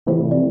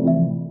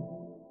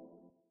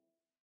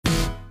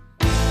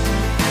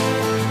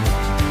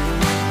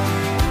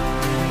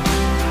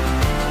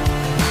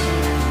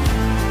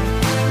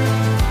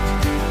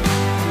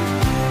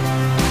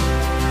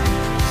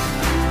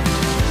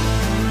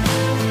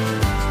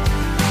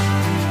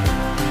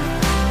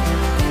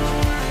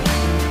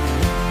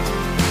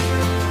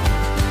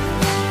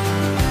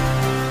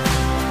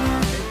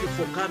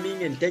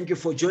And thank you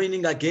for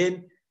joining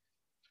again,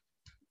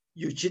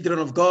 you children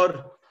of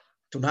God,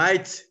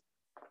 tonight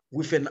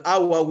with an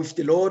hour with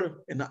the Lord,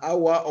 an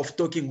hour of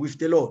talking with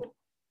the Lord.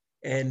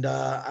 And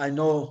I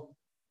know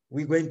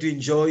we're going to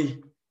enjoy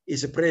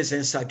his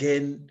presence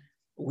again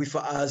with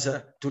us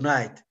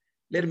tonight.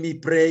 Let me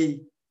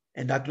pray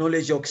and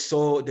acknowledge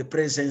also the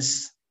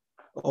presence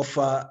of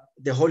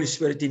the Holy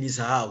Spirit in his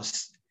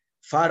house.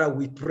 Father,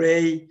 we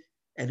pray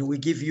and we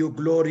give you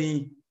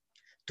glory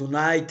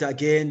tonight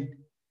again.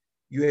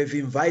 You have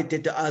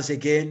invited us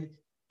again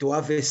to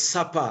have a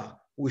supper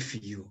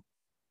with you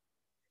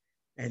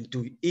and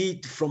to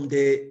eat from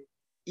the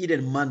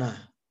Eden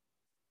manna,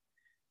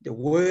 the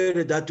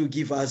word that will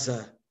give us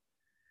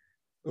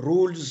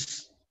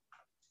rules,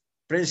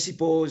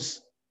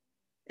 principles,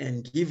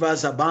 and give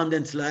us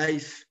abundant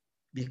life,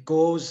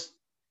 because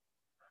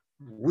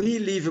we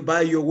live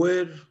by your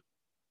word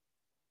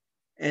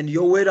and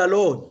your word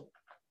alone.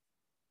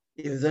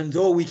 Even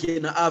though we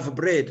can have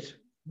bread,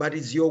 but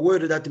it's your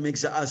word that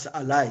makes us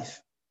alive.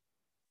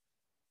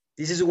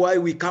 This is why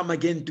we come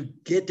again, to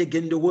get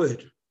again the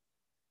word,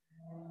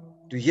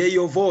 to hear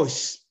your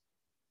voice.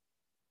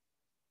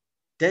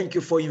 Thank you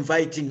for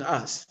inviting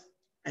us.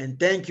 And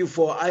thank you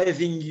for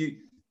having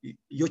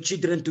your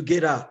children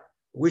together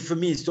with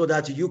me so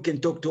that you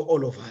can talk to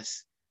all of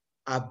us.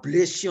 I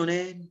bless your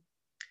name,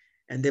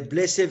 and I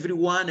bless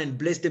everyone, and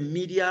bless the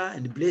media,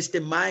 and bless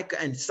the mic,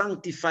 and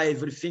sanctify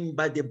everything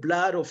by the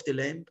blood of the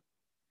Lamb.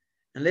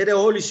 And let the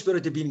Holy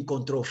Spirit be in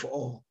control of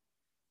all,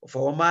 of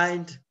our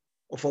mind,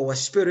 of our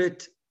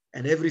spirit,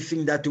 and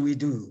everything that we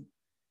do.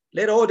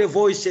 Let all the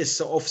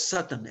voices of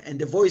Satan and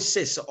the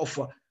voices of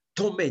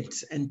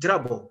torment and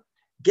trouble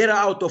get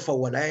out of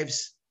our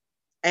lives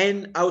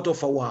and out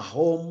of our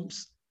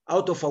homes,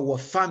 out of our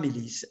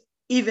families,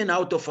 even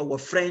out of our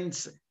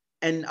friends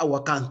and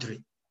our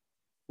country.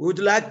 We would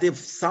like the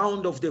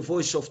sound of the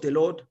voice of the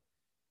Lord,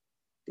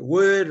 the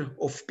word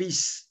of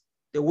peace,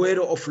 the word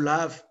of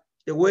love,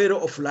 the word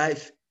of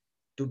life,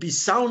 to be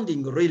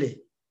sounding really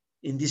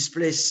in this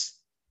place.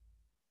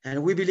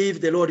 And we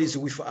believe the Lord is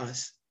with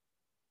us.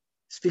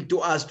 Speak to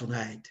us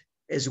tonight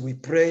as we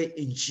pray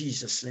in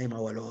Jesus' name,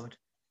 our Lord.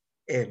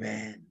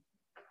 Amen.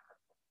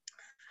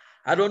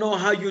 I don't know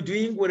how you're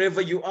doing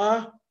wherever you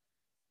are,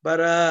 but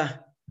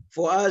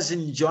for us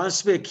in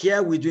Johannesburg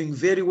here, we're doing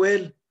very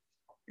well.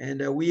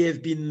 And we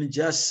have been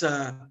just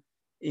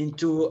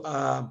into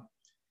a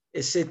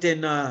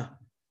certain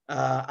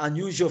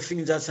unusual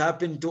thing that's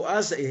happened to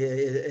us,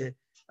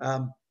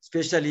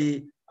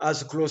 especially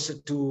as closer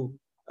to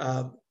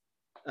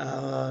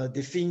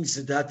the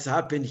things that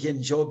happened here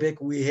in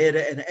Joburg. We had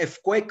an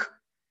earthquake,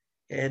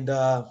 and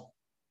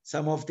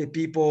some of the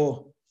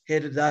people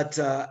had that.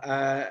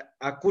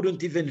 I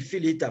couldn't even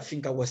feel it. I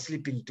think I was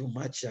sleeping too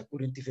much. I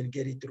couldn't even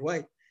get it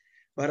right.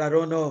 But I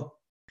don't know.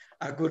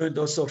 I couldn't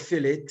also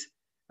feel it.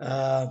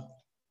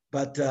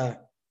 But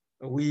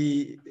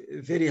we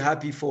very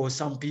happy for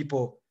some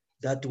people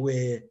that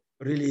were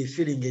really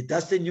feeling it.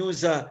 That's the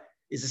news.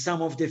 Is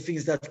some of the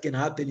things that can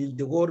happen in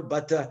the world,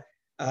 but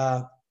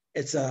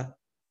it's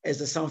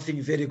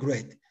something very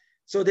great.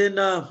 So then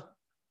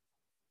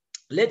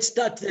let's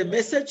start the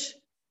message.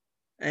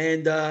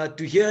 And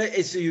to hear,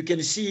 as you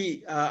can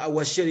see, I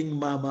was sharing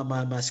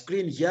my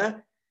screen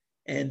here,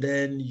 and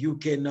then you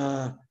can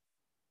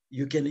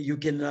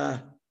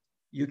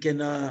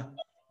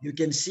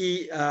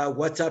see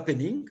what's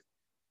happening.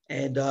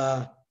 And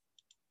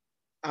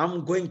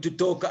I'm going to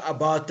talk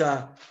about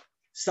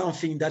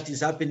something that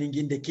is happening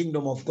in the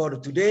kingdom of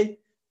God today,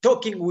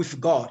 talking with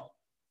God.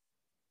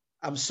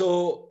 I'm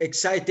so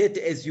excited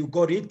as you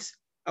got it.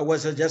 I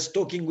was just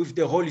talking with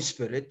the Holy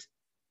Spirit,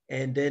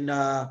 and then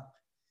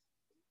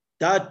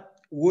that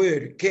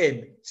word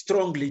came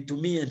strongly to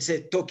me and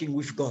said, talking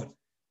with God.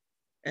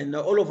 And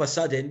all of a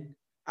sudden,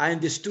 I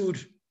understood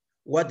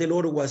what the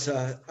Lord was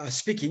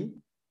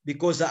speaking,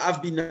 because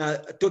I've been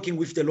talking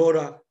with the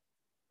Lord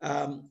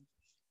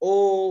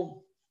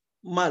all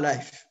my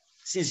life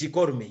since he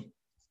called me.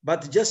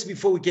 But just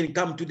before we can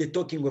come to the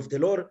talking with the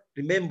Lord,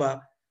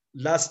 remember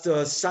last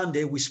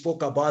Sunday we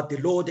spoke about the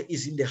Lord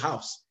is in the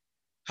house,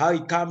 how he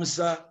comes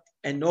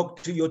and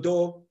knocks to your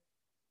door,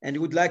 and he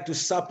would like to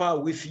supper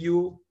with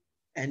you,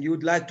 and he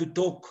would like to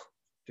talk,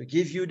 to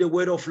give you the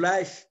word of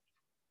life.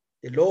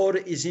 The Lord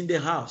is in the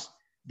house.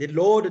 The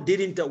Lord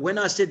didn't, when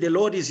I said the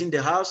Lord is in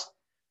the house,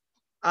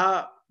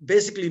 I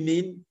basically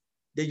mean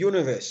the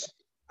universe.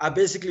 I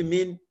basically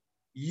mean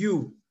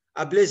you.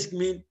 I basically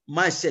mean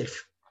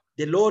myself.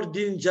 The Lord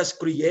didn't just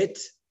create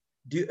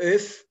the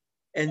earth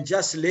and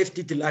just left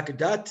it like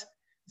that.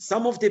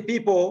 Some of the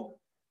people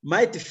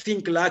might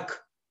think like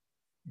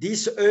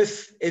this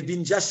earth has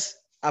been just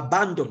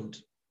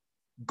abandoned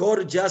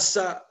God just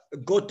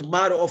got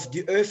mad of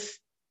the earth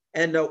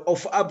and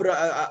of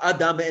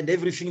Adam and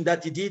everything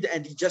that he did,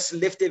 and he just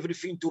left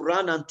everything to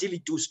run until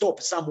it will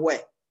stop somewhere.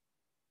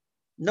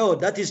 No,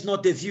 that is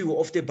not the view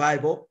of the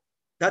Bible.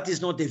 That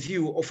is not the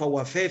view of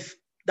our faith.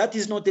 That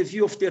is not the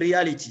view of the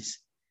realities.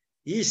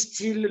 He is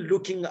still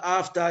looking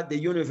after the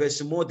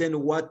universe more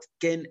than what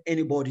can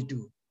anybody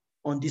do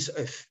on this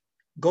earth.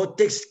 God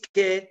takes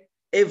care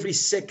every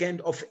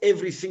second of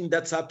everything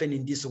that's happening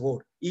in this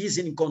world. He is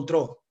in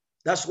control.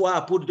 That's why I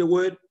put the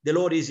word, the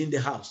Lord is in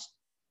the house.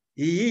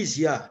 He is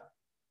here,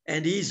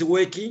 and he is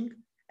working,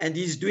 and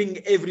he's doing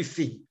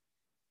everything.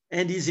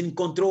 And he's in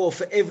control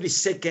of every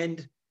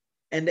second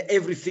and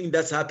everything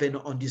that's happened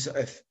on this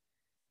earth.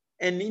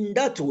 And in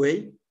that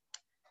way,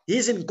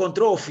 he's in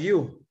control of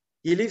you.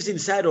 He lives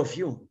inside of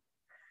you.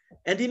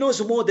 And he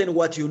knows more than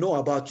what you know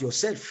about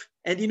yourself.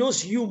 And he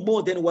knows you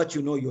more than what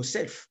you know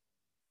yourself.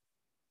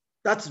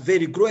 That's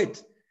very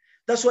great.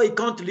 That's why he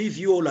can't leave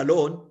you all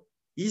alone.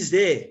 He's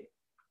there.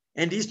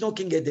 And he's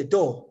knocking at the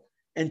door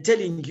and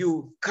telling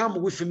you,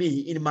 come with me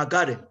in my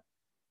garden.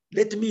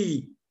 Let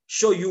me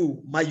show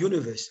you my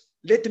universe.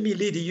 Let me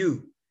lead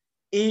you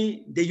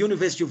in the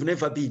universe you've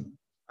never been.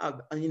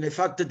 In the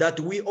fact that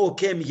we all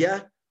came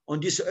here on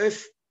this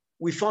earth,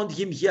 we found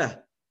him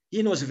here.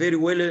 He knows very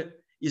well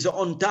his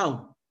own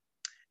town.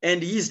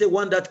 And he's the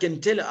one that can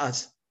tell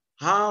us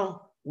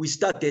how we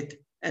started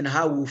and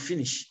how we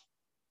finish.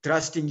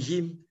 Trusting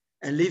him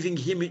and leaving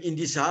him in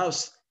this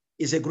house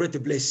is a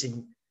great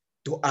blessing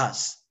to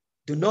us.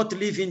 Do not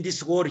live in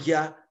this world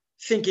here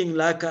thinking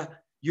like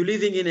you're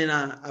living in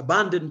an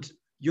abandoned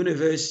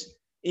universe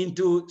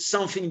into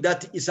something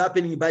that is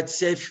happening by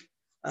itself,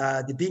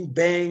 the Big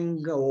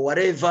Bang or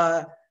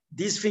whatever.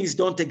 These things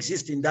don't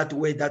exist in that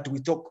way that we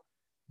talk.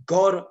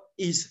 God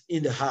is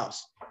in the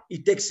house.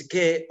 He takes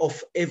care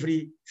of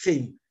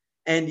everything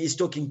and he's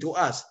talking to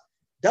us.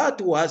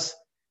 That was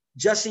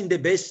just in the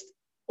best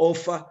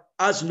of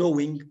us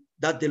knowing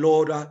that the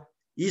Lord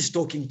is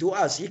talking to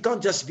us. He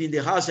can't just be in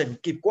the house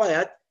and keep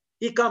quiet.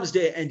 He comes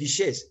there and he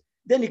shares.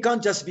 Then he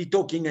can't just be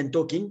talking and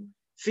talking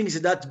things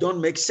that don't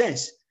make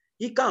sense.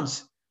 He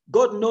comes.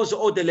 God knows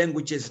all the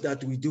languages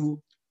that we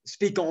do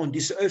speak on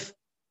this earth.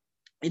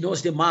 He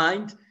knows the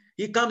mind.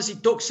 He comes, he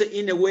talks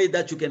in a way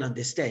that you can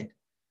understand.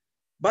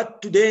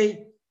 But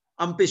today,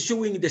 I'm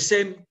pursuing the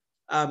same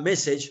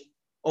message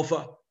of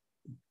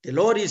the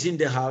Lord is in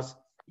the house.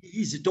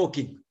 He is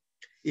talking.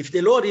 If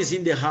the Lord is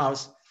in the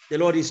house, the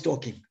Lord is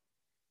talking.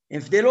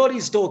 If the Lord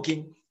is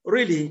talking,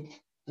 really,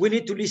 we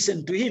need to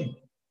listen to him.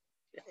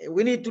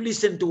 We need to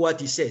listen to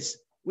what he says.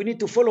 We need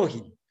to follow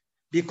him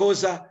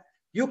because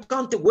you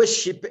can't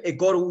worship a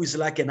God who is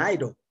like an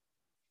idol.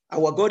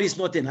 Our God is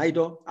not an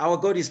idol. Our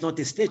God is not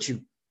a statue.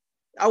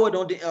 Our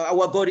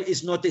God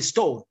is not a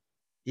stone.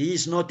 He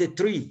is not a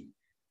tree.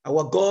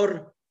 Our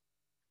God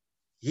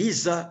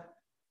is a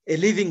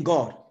living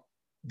God.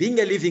 Being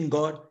a living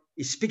God,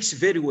 he speaks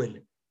very well,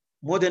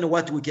 more than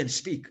what we can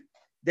speak.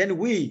 Then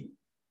we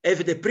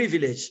have the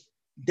privilege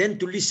then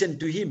to listen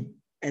to him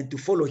and to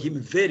follow him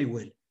very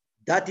well.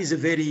 That is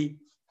very,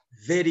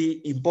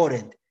 very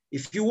important.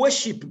 If you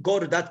worship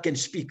God that can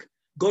speak,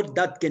 God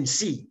that can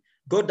see,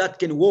 God that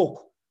can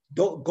walk,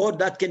 God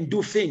that can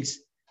do things,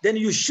 then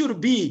you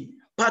should be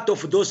part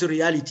of those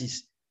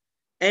realities.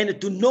 And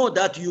to know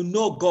that you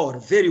know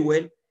God very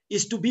well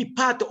is to be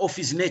part of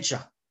his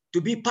nature,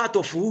 to be part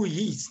of who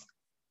he is.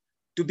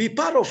 To be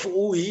part of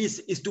who he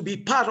is to be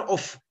part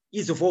of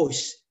his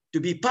voice, to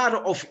be part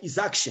of his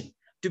action,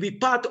 to be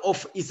part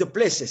of his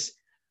places.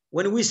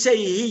 When we say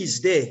he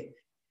is there,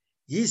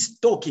 he's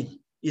talking,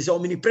 he's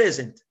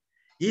omnipresent,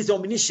 he's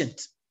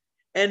omniscient,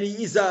 and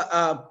he is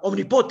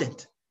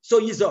omnipotent. So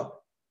he's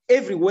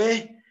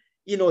everywhere,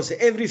 he knows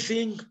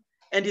everything,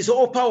 and he's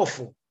all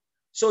powerful.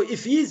 So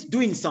if he's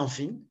doing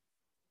something,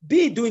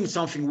 be doing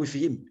something with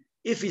him.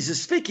 If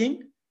he's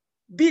speaking,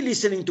 be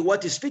listening to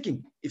what he's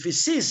speaking. If he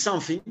sees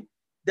something,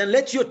 then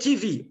let your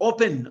TV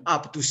open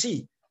up to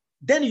see.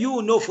 Then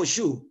you know for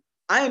sure,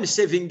 I am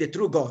serving the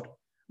true God.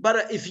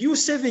 But if you're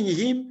serving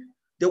him,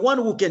 the one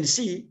who can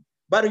see,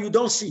 but you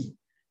don't see.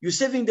 You're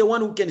serving the one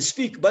who can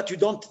speak, but you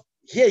don't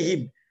hear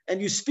him. And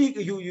you speak,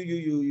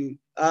 you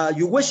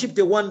worship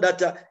the one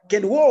that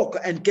can walk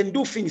and can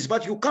do things,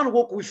 but you can't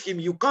walk with him.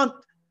 You can't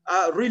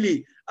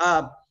really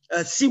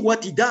see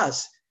what he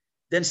does.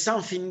 Then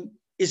something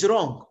is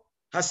wrong.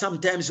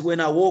 Sometimes when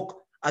I walk,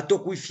 I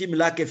talk with him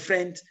like a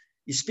friend.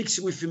 He speaks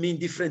with me in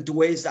different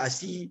ways. I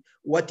see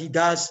what he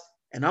does.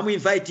 And I'm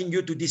inviting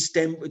you to this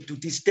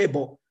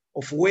table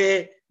of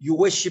where you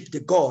worship the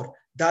God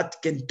that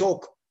can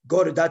talk,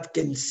 God that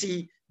can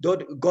see,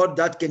 God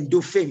that can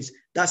do things.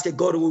 That's the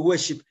God we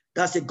worship.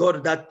 That's the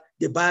God that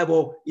the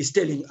Bible is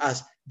telling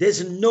us.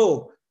 There's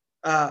no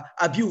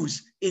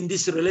abuse in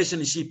this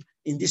relationship,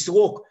 in this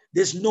walk.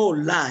 There's no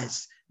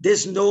lies.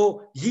 There's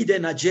no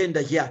hidden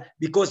agenda here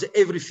because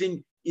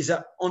everything is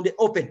on the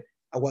open.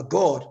 Our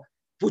God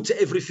puts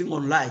everything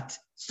on light.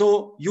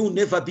 So you'll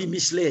never be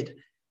misled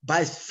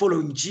by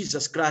following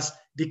Jesus Christ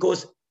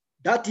because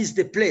that is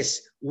the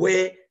place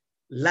where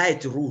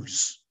light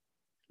rules.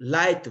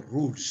 Light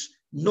rules,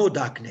 no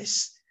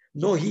darkness,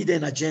 no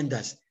hidden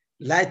agendas.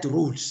 Light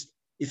rules.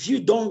 If you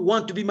don't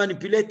want to be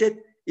manipulated,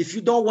 if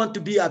you don't want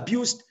to be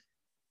abused,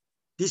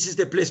 this is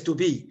the place to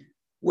be.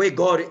 Where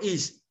God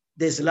is,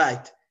 there's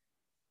light.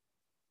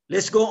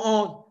 Let's go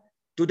on.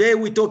 Today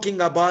we're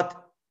talking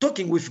about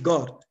talking with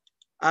God.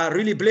 I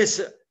really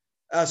bless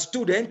a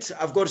student.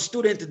 I've got a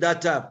student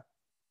that have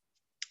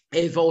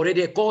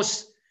already a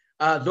course,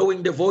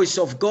 knowing the voice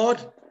of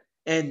God,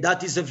 and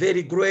that is a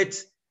very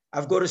great.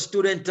 I've got a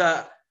student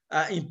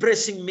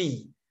impressing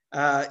me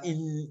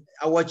in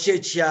our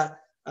church here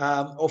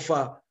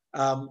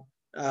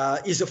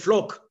is a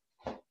flock.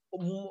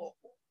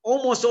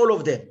 Almost all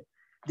of them,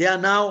 they are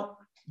now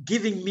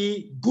giving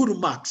me good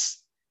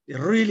marks.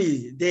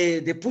 Really,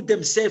 they put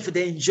themselves,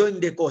 they're enjoying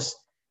the course.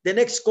 The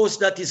next course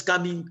that is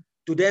coming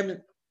to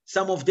them,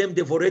 some of them,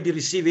 they've already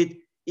received it,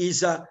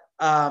 is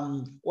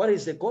what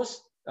is the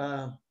course?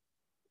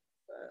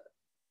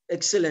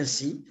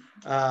 Excellency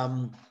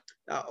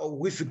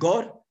with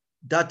God.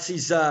 That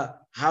is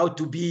how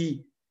to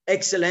be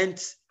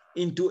excellent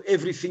into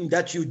everything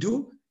that you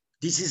do.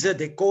 This is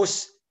the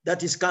course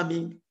that is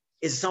coming.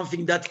 Is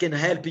something that can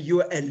help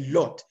you a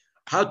lot.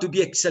 How to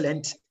be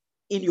excellent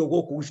in your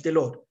walk with the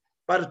Lord.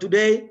 But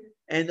today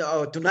and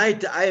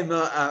tonight, I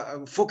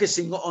am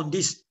focusing on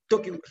this,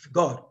 talking with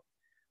God.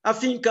 I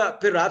think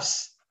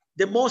perhaps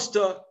the most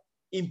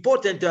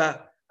important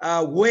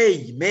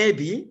way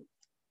maybe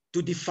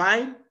to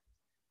define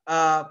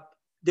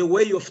the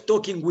way of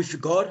talking with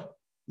God,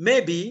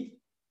 maybe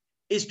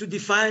is to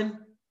define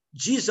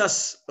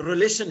Jesus'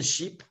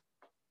 relationship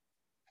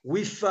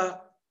with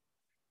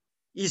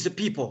his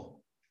people.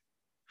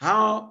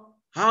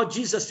 How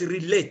Jesus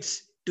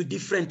relates to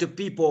different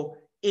people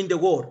in the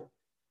world.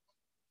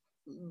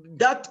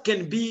 That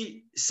can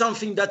be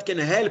something that can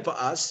help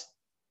us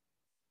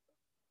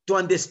to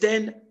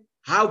understand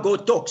how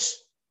God talks.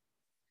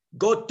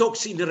 God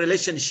talks in a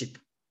relationship.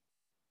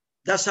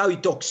 That's how he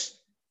talks.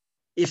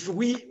 If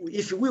we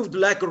would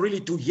like really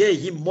to hear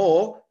him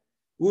more,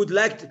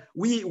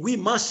 we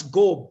must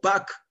go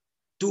back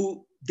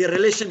to the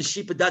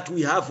relationship that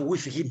we have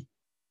with him.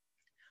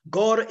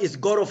 God is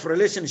God of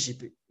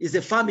relationship. He's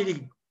a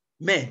family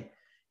man.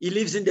 He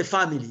lives in the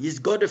family. He's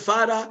God the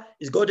Father,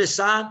 he's God the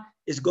Son,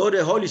 he's God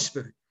the Holy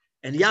Spirit.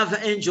 And he have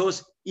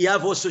angels, he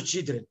have also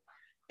children.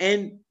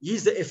 And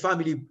he's a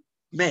family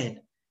man.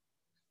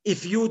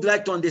 If you would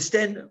like to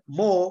understand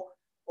more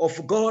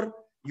of God,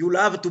 you'll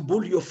have to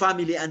build your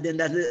family and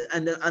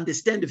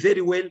understand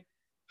very well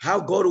how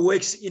God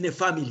works in a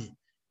family.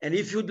 And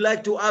if you'd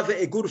like to have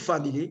a good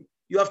family,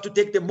 you have to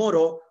take the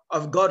model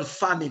of God's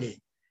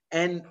family.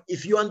 And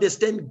if you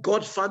understand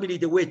God's family,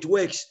 the way it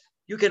works,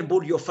 you can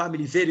build your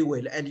family very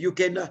well and you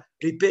can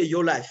repair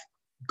your life.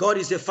 God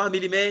is a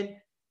family man,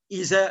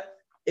 is a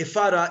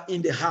father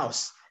in the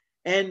house.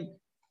 And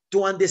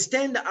to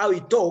understand how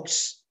he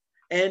talks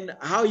and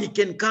how he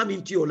can come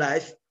into your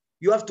life,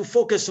 you have to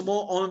focus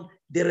more on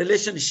the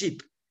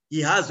relationship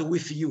he has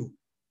with you.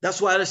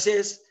 That's why it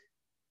says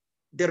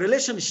the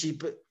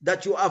relationship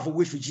that you have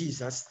with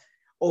Jesus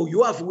or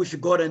you have with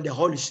God and the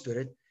Holy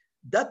Spirit,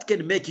 that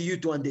can make you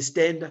to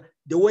understand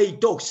the way he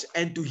talks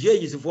and to hear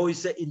his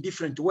voice in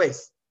different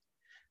ways.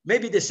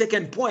 Maybe the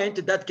second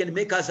point that can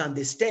make us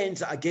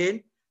understand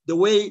again the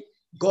way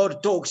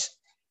God talks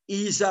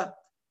is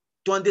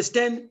to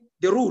understand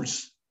the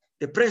rules,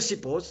 the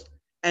principles,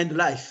 and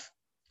life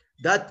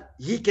that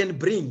he can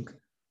bring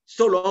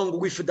so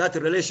long with that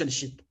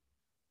relationship.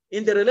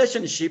 In the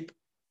relationship,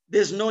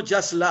 there's not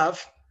just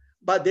love,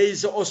 but there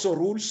is also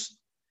rules,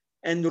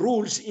 and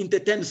rules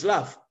entertains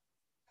love.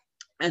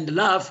 And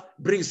love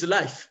brings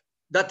life.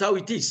 That's how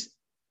it is.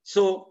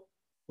 So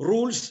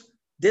rules,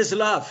 there's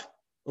love.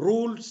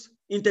 Rules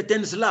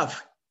entertains love.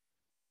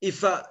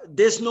 If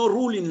there's no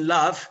rule in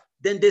love,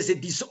 then there's a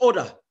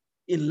disorder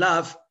in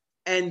love,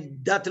 and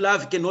that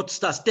love cannot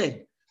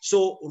sustain.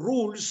 So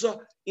rules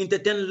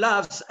entertain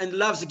loves, and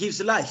love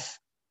gives life.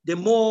 The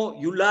more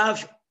you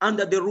love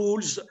under the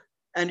rules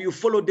and you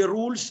follow the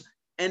rules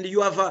and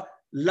you have a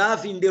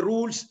love in the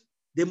rules,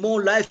 the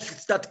more life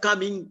starts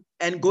coming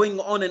and going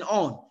on and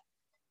on.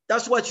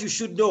 That's what you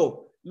should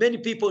know. Many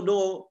people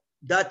know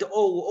that,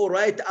 oh, all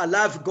right, I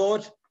love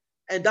God,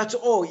 and that's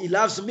all, he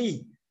loves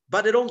me.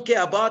 But they don't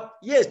care about,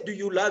 yes, do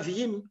you love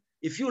him?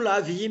 If you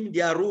love him,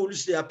 there are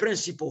rules, there are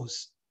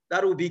principles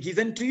that will be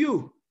given to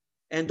you.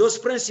 And those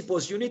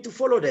principles, you need to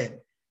follow them.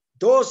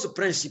 Those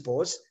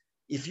principles,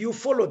 if you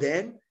follow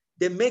them,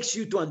 they makes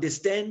you to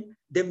understand,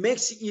 they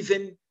makes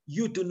even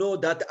you to know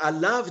that I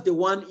love the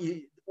one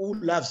who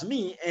loves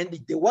me, and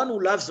the one who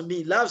loves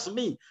me loves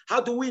me. How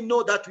do we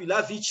know that we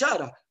love each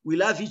other? We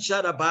love each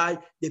other by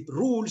the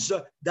rules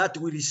that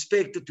we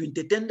respect to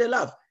entertain the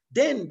love.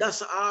 Then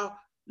that's how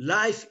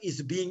life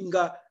is being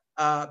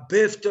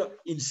birthed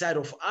inside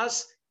of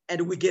us,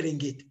 and we're getting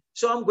it.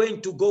 So I'm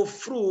going to go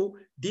through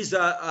these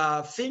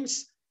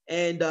things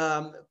and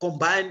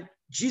combine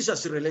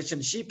Jesus'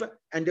 relationship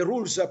and the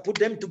rules, put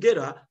them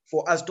together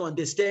for us to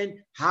understand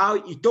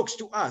how he talks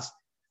to us.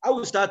 I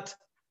will start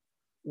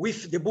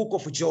with the book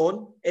of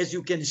John, as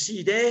you can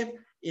see there.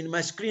 in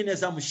my screen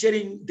as I'm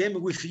sharing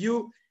them with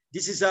you.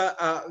 This is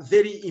a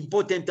very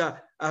important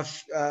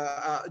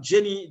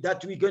journey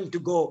that we're going to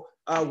go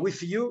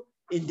with you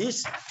in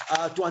this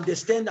to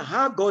understand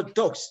how God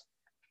talks.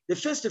 The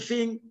first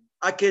thing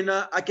I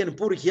can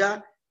put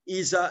here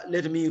is,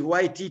 let me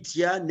write it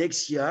here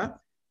next year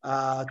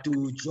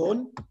to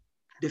John,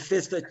 the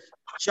first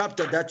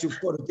chapter that you've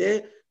got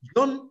there,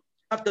 John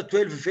chapter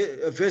 12,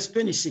 verse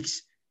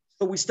 26.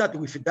 So we start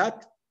with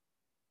that.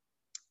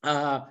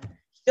 Here,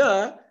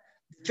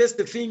 the first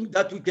thing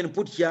that we can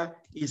put here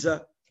is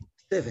a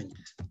servant.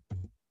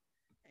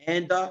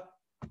 And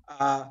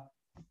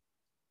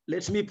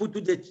let me put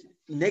to the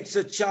next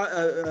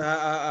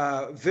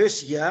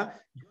verse here,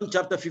 John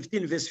chapter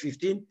 15, verse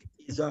 15,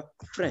 is a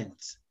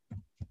friends.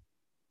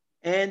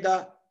 And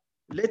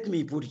let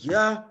me put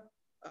here,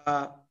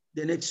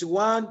 the next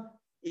one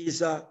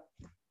is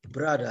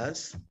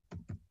brothers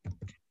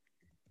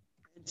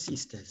and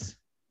sisters.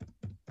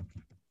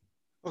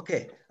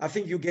 Okay, I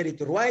think you get it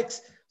right.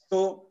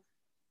 So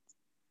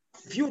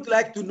if you'd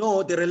like to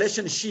know the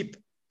relationship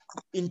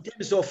in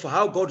terms of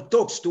how God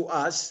talks to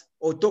us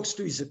or talks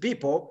to his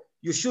people,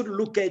 you should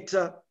look at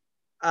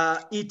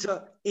it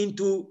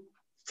into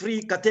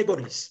three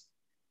categories.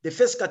 The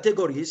first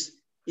category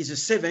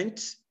is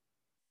servants,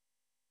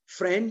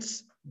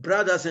 friends,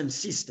 brothers, and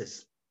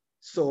sisters.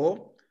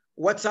 So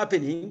what's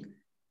happening?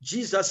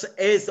 Jesus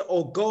has,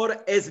 or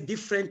God has,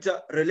 different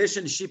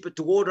relationship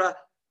toward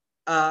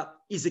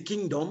his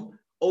kingdom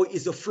or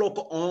his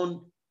flock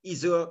on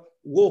his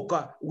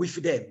walk with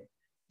them.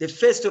 The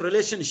first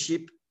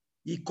relationship,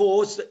 he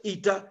calls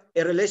it a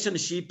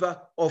relationship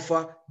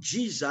of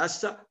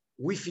Jesus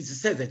with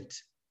his servant.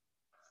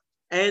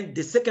 And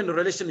the second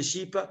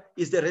relationship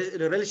is the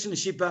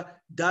relationship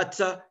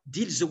that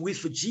deals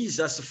with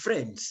Jesus'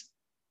 friends.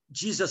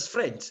 Jesus'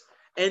 friends.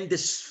 And the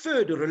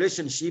third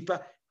relationship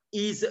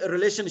is a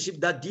relationship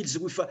that deals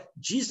with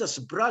Jesus'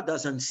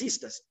 brothers and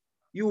sisters.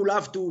 You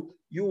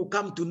will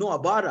come to know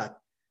about that.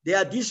 There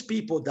are these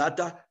people that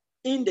are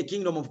in the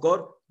kingdom of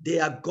God. They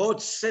are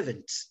God's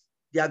servants.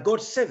 They are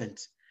God's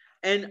servants.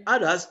 And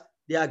others,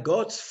 they are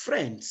God's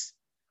friends.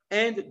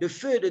 And the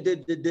third,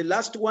 the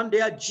last one,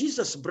 they are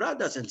Jesus'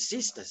 brothers and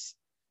sisters.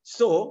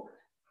 So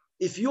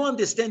if you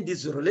understand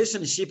this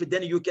relationship,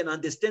 then you can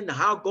understand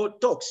how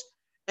God talks.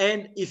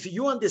 And if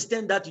you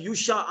understand that, you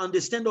shall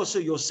understand also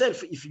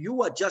yourself. If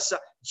you are just a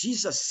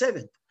Jesus'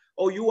 servant,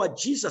 or you are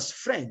Jesus'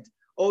 friend,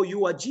 or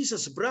you are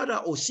Jesus'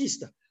 brother or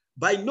sister,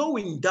 by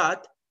knowing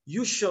that,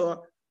 you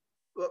shall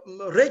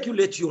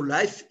regulate your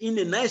life in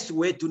a nice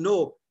way to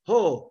know,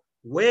 oh,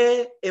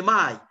 where am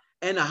I?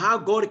 And how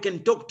God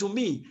can talk to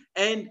me.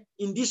 And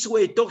in this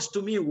way, it talks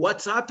to me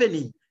what's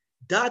happening.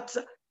 That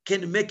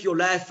can make your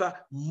life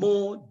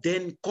more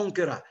than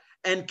conqueror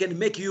and can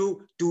make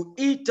you to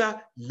eat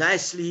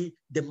nicely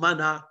the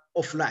manner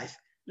of life.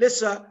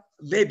 Let's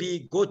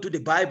maybe go to the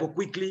Bible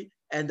quickly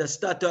and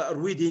start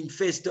reading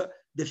first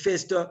the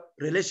first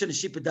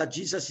relationship that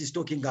Jesus is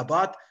talking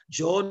about.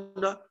 John,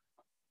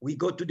 we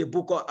go to the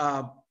book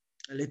of,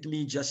 let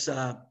me just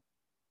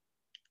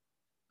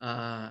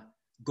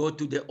go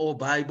to the old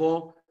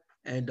Bible,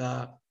 and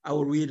I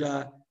will read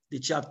the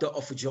chapter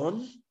of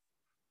John,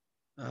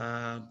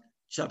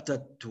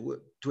 chapter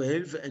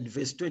 12 and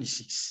verse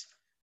 26.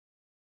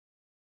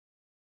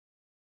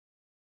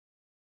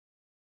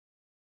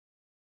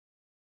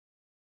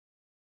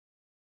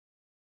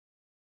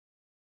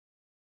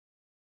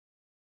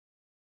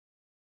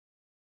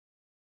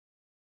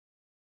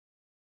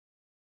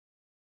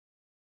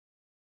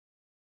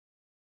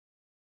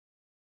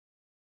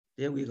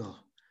 There we go.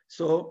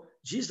 So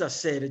Jesus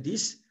said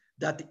this,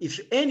 that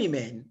if any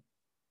man,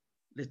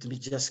 let me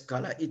just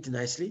color it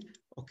nicely,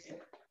 okay,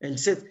 and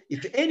said,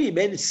 if any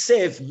man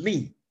serve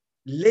me,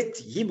 let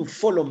him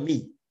follow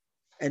me.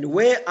 And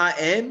where I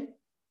am,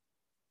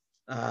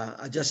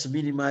 I just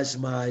minimize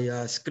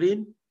my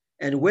screen,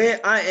 and where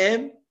I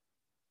am,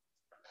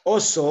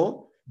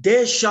 also,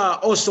 there shall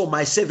also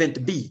my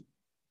servant be.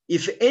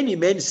 If any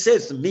man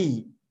serves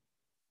me,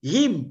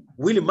 him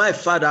will my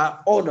Father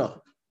honor.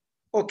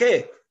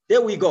 Okay, there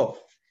we go.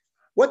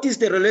 What is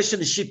the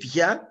relationship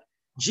here?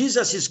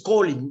 Jesus is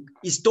calling,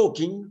 is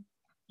talking.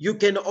 You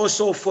can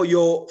also, for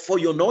your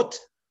note,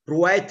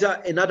 write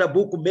another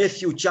book,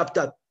 Matthew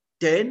chapter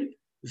 10,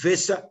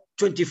 verse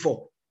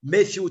 24.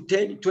 Matthew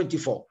 10,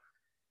 24.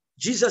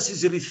 Jesus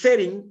is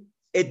referring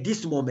at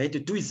this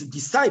moment to his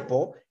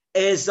disciple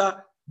as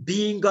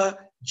being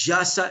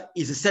just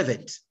his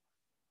servant.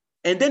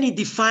 And then he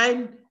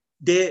defined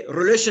the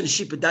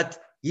relationship that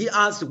he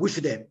has with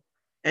them.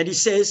 And he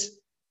says,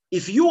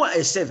 if you are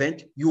a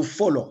servant, you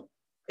follow.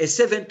 A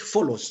servant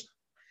follows.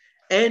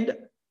 And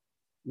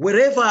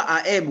wherever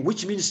I am,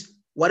 which means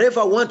whatever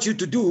I want you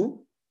to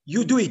do,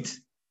 you do it.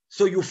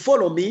 So you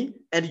follow me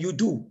and you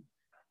do.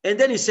 And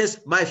then he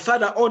says, my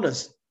Father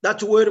honors.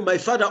 That word, my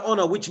Father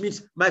honor, which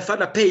means my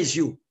Father pays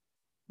you.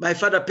 My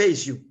Father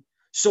pays you.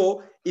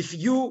 So if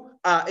you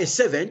are a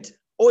servant,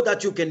 all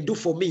that you can do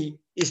for me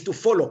is to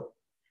follow.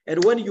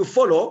 And when you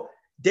follow,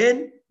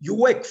 then you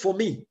work for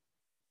me.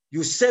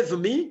 You serve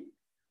me.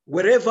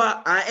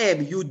 Wherever I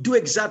am, you do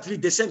exactly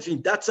the same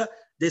thing. That's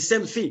the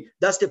same thing.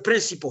 That's the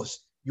principles.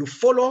 You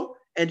follow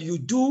and you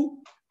do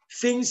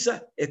things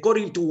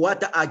according to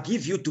what I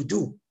give you to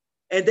do.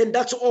 And then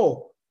that's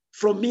all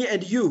from me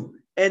and you.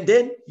 And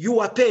then you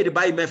are paid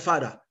by my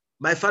Father.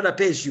 My Father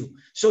pays you.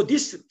 So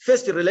this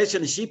first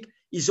relationship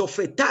is of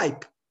a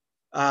type.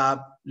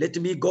 Let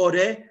me go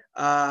there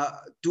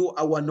to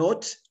our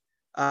note.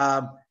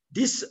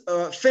 This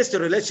first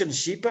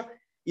relationship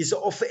is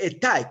of a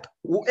type.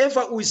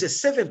 Whoever who is a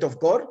servant of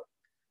God,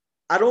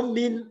 I don't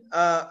mean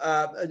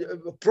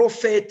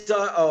prophet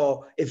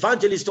or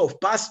evangelist of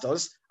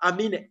pastors. I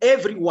mean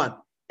everyone,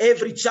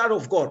 every child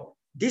of God.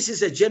 This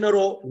is a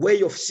general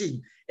way of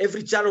seeing.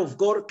 Every child of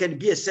God can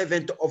be a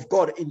servant of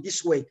God in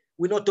this way.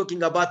 We're not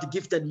talking about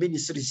gifted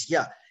ministries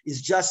here.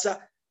 It's just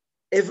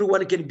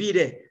everyone can be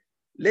there.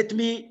 Let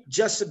me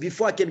just,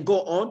 before I can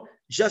go on,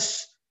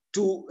 just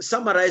to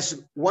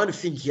summarize one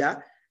thing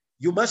here.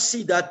 You must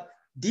see that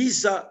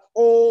these are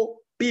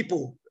all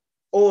people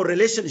or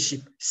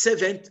relationship,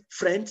 servant,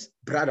 friends,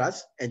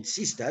 brothers, and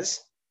sisters.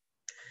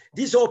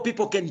 These all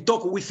people can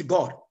talk with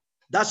God.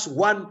 That's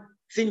one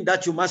thing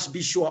that you must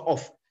be sure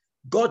of.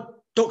 God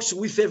talks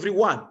with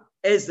everyone.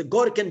 As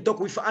God can talk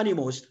with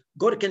animals,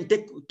 God can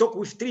talk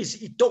with trees.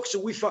 He talks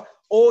with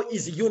all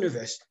his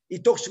universe. He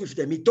talks with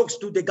them. He talks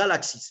to the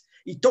galaxies.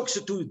 He talks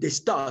to the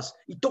stars.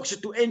 He talks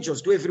to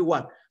angels, to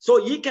everyone.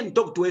 So he can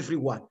talk to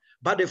everyone.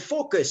 But the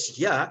focus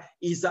here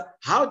is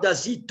how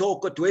does he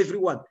talk to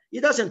everyone? He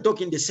doesn't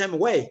talk in the same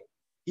way.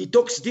 He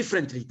talks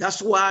differently.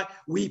 That's why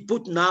we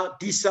put now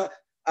this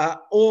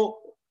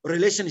all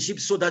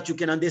relationships so that you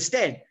can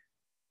understand.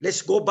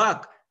 Let's go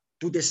back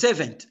to the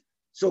servant.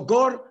 So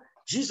God,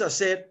 Jesus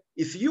said,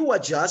 if you are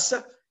just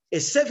a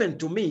servant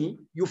to me,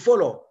 you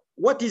follow.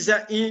 What is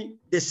in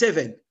the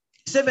servant?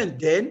 Servant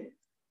then,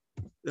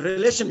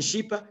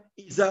 relationship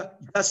is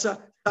just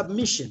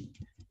submission.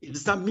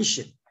 It's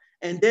submission.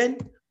 And then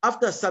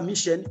after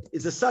submission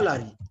is a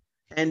salary.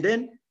 And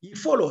then he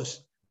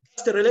follows.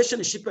 That's the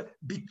relationship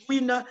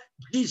between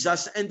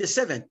Jesus and the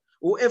servant.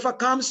 Whoever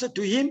comes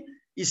to him,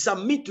 he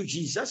submits to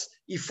Jesus,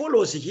 he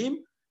follows him,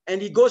 and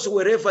he goes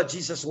wherever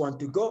Jesus wants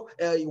to go.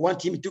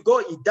 Want him to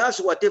go. He does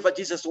whatever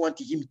Jesus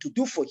wants him to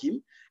do for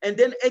him. And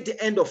then at the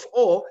end of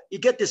all, he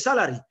gets the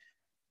salary.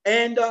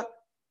 And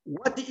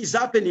what is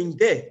happening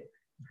there?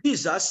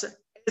 Jesus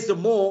has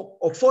more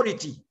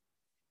authority.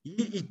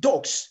 He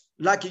talks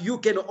like you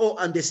can all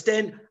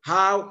understand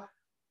how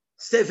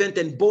servants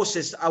and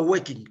bosses are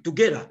working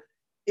together.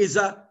 Is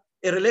a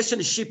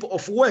relationship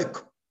of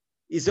work.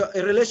 Is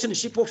a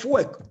relationship of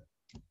work.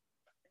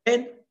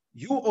 And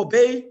you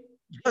obey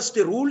just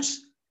the rules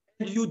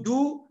and you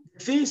do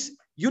things.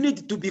 You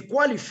need to be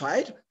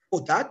qualified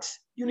for that.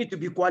 You need to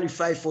be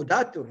qualified for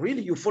that.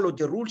 Really, you follow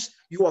the rules.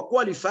 You are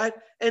qualified.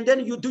 And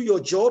then you do your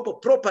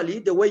job properly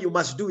the way you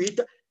must do it.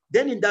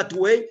 Then in that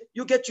way,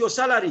 you get your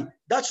salary.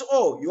 That's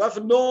all. You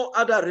have no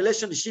other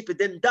relationship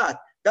than that.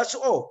 That's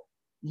all.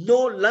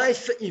 No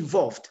life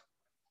involved.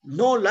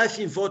 No life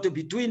involved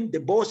between the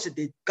boss,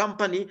 the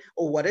company,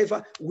 or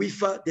whatever with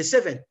the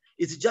servant.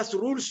 It's just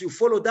rules. You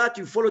follow that.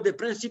 You follow the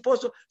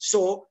principles.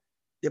 So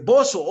the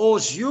boss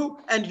owes you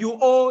and you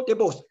owe the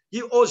boss.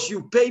 He owes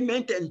you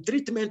payment and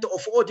treatment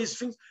of all these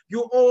things.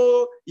 You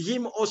owe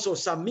him also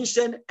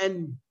submission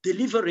and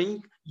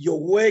delivering your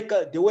work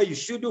the way you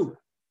should do.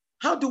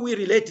 How do we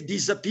relate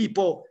these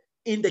people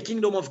in the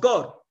kingdom of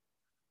God?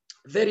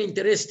 Very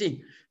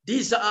interesting.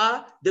 These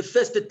are the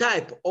first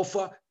type of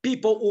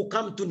people who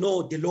come to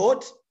know the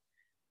Lord.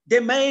 They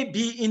may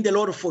be in the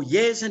Lord for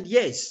years and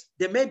years.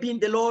 They may be in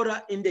the Lord,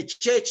 in the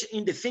church,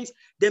 in the things.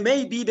 They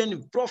may be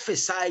even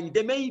prophesying.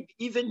 They may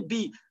even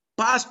be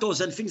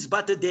pastors and things,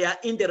 but they are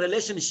in the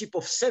relationship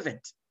of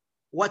servant.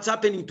 What's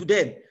happening to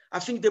them? I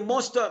think the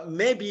most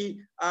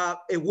maybe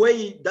a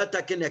way that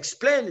I can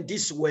explain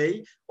this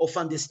way of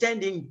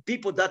understanding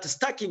people that are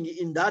stuck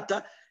in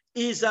that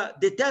is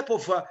the type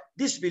of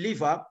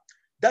disbeliever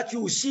that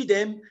you see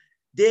them.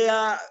 They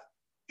are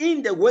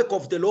in the work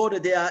of the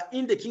Lord. They are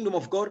in the kingdom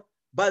of God,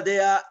 but they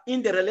are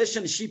in the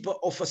relationship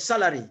of a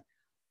salary.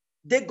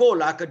 They go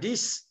like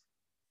this.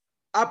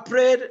 I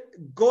prayed,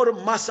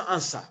 God must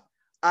answer.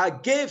 I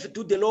gave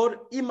to the Lord,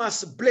 he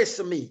must bless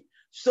me.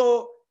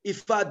 So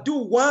if I do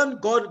one,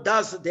 God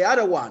does the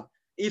other one.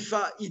 If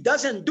he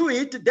doesn't do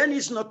it, then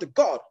he's not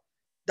God.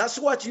 That's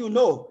what you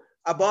know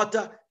about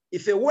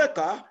if a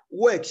worker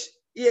works,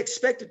 he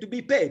expects to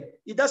be paid.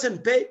 He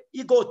doesn't pay,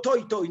 he go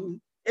toy-toying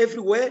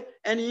everywhere,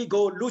 and he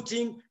go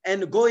looting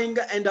and going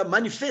and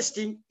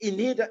manifesting. He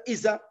need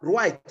is a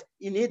right.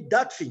 He need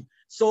that thing.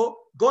 So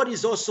God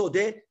is also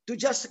there to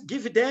just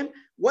give them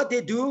what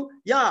they do.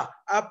 Yeah,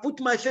 I put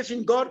my faith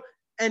in God,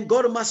 and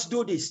God must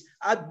do this.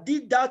 I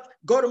did that,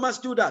 God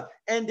must do that.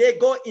 And they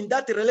go in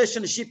that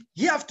relationship.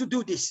 You have to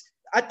do this.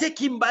 I take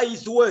him by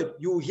his word.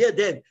 You hear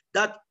them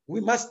that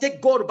we must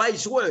take God by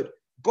his word.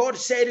 God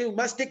said we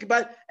must take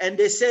by, and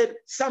they said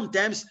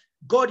sometimes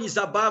God is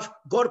above,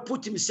 God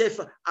put himself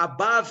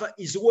above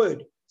his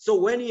word. So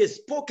when he has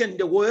spoken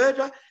the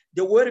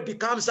word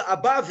becomes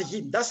above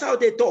him. That's how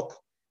they talk.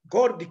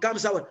 God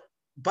becomes our,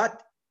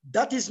 But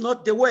that is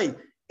not the way.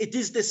 It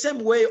is the same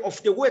way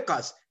of the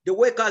workers. The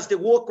workers, they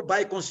work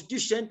by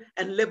constitution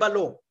and labor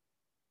law.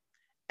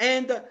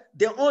 And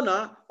the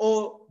owner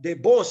or the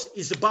boss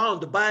is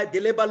bound by the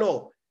labor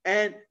law.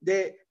 And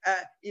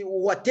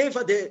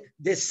whatever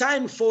they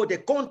sign for the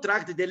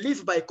contract, they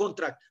live by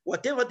contract.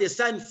 Whatever they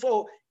sign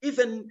for,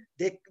 even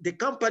the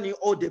company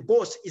or the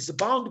boss is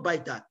bound by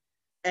that.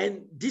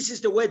 And this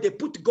is the way they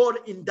put God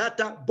in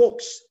that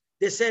box.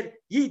 They said,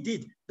 he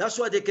did. That's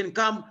why they can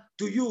come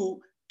to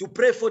you to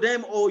pray for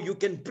them, or you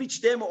can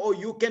preach them, or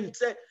you can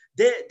say,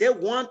 they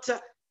want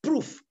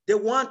proof. They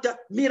want a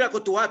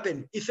miracle to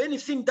happen. If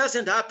anything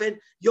doesn't happen,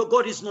 your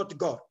God is not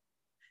God.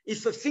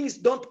 If things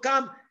don't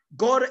come,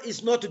 God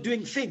is not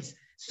doing things.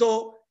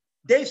 So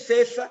their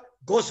faith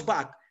goes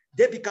back.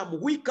 They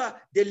become weaker.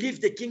 They leave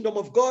the kingdom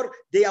of God.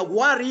 They are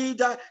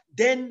worried.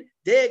 Then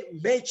they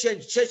may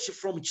change church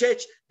from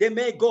church. They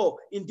may go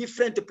in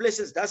different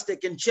places. That's they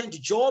can change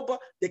job.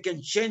 They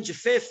can change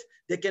faith.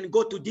 They can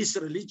go to this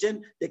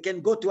religion. They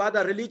can go to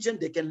other religion.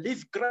 They can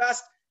leave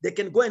Christ. They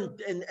can go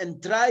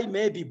and try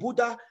maybe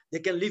Buddha. They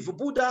can leave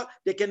Buddha.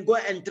 They can go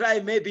and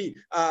try maybe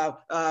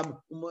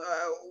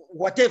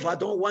whatever. I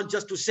don't want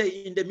just to say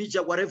in the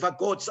media whatever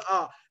gods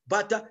are.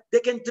 But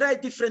they can try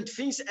different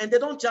things, and they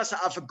don't just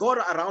have God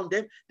around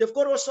them. They've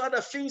got also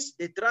other things.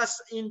 They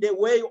trust in the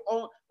way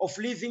of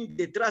living.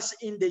 They trust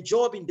in the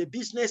job, in the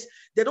business.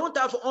 They don't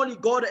have only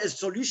God as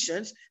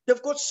solutions.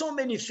 They've got so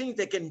many things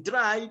they can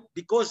try,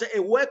 because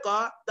a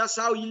worker, that's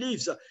how he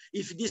lives.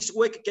 If this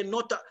work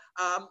cannot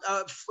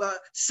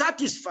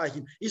satisfy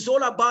him, it's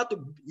all about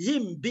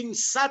him being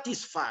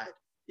satisfied.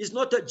 It's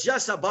not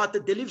just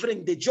about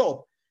delivering the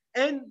job.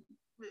 And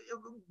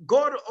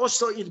God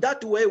also in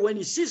that way, when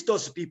he sees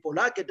those people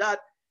like that,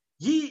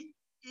 he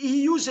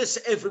uses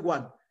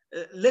everyone.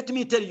 Let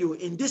me tell you,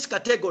 in this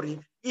category,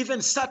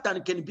 even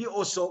Satan can be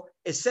also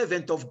a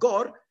servant of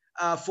God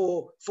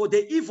for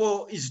the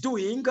evil he's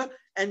doing,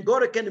 and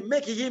God can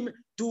make him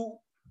to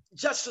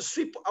just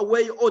sweep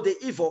away all the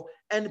evil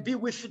and be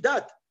with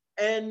that.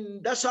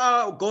 And that's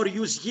how God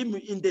used him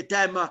in the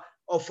time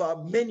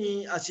of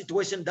many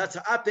situations that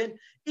happen.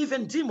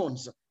 Even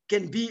demons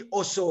can be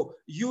also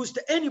used.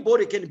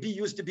 Anybody can be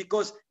used,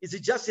 because it's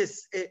just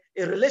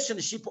a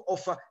relationship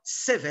of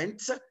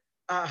servants.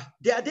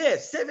 They are there,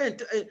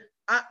 servant.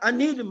 I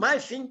need my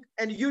thing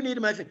and you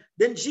need my thing.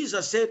 Then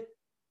Jesus said,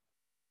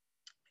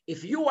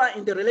 if you are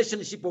in the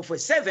relationship of a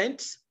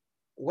servant,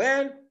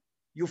 well,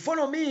 you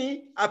follow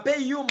me, I pay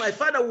you, my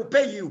Father will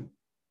pay you.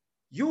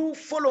 You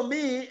follow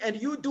me and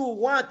you do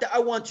what I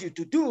want you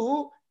to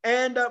do,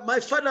 and my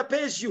Father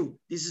pays you.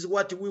 This is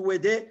what we were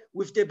there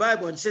with the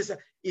Bible, and says,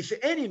 if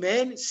any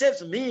man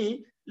serves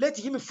me, let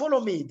him follow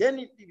me.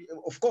 Then,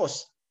 of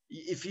course,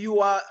 if you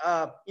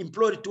are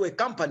employed to a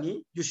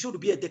company, you should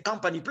be at the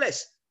company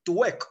place to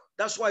work.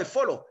 That's why I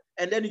follow.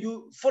 And then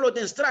you follow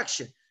the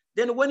instruction.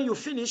 Then when you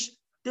finish,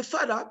 the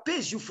Father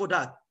pays you for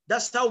that.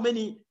 That's how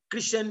many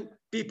Christian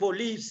people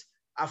live.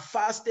 I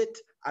fasted.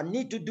 I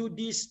need to do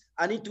this.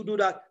 I need to do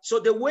that. So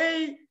the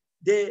way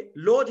the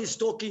Lord is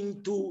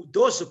talking to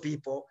those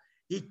people,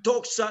 he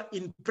talks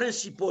in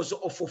principles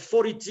of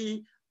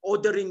authority,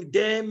 ordering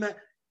them.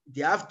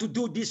 They have to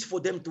do this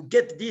for them to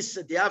get this.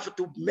 They have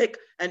to make,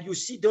 and you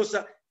see those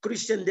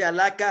Christians, they are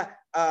like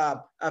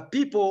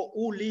people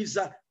who live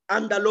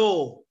under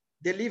law.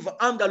 They live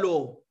under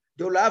law.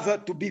 They'll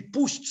have to be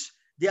pushed.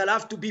 They'll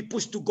have to be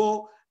pushed to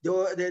go.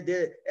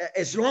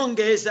 As long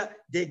as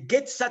they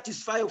get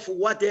satisfied for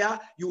what they are,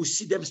 you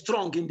see them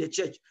strong in the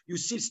church. You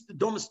see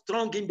them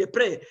strong in the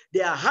prayer.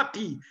 They are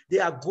happy. They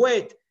are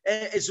great.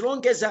 As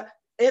long as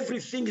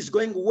everything is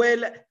going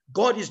well,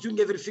 God is doing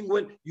everything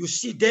well, you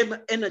see them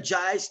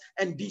energized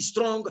and be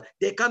strong.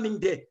 They're coming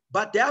there,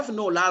 but they have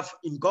no love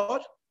in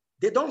God.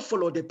 They don't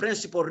follow the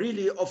principle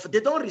really of,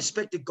 they don't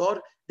respect God.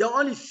 They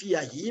only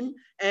fear him.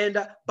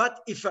 And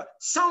but if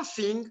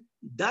something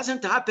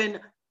doesn't happen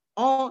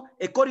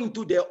according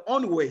to their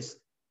own ways,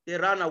 they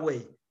run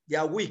away. They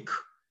are weak.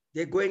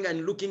 They're going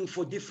and looking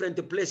for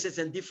different places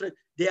and different,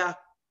 they are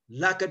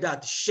like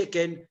that,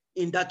 shaken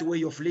in that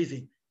way of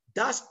living.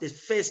 That's the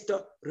first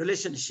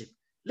relationship.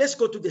 Let's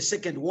go to the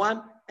second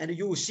one, and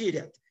you will see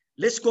that.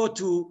 Let's go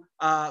to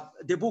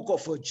the book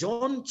of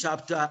John,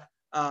 chapter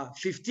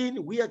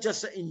 15. We are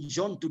just in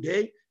John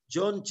today,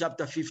 John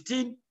chapter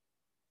 15.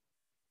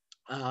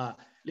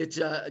 Let's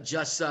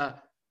just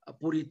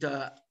put it,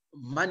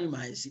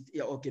 minimize it,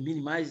 yeah, okay,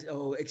 minimize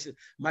or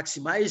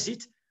maximize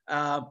it.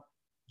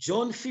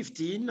 John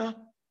 15,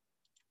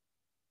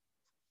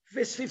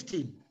 verse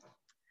 15.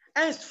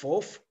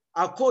 Henceforth,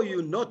 I call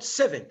you not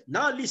servant.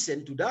 Now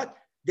listen to that.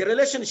 The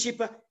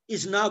relationship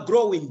is now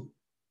growing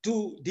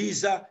to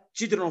these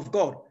children of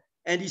God.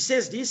 And he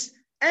says this,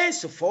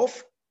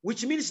 henceforth,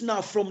 which means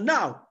now from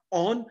now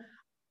on,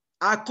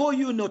 I call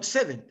you not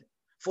servant.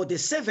 For the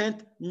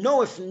servant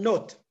knoweth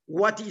not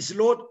what his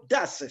Lord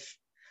doeth.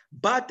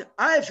 But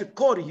I have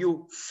called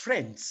you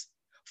friends.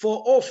 For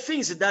all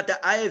things that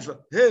I have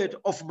heard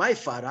of my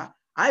Father,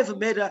 I have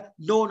made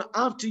known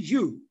unto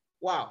you.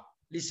 Wow,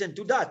 listen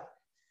to that.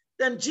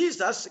 Then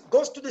Jesus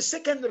goes to the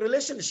second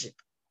relationship.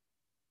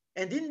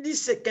 And in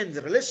this second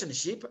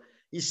relationship,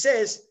 he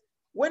says,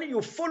 when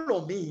you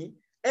follow me,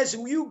 as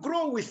you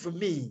grow with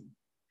me,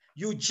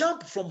 you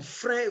jump from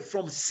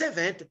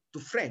servant to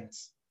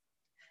friends.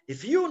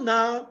 If you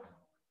now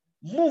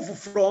move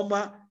from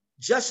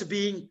just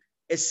being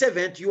a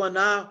servant, you are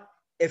now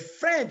a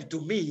friend to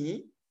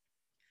me.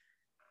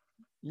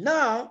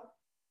 Now,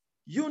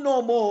 you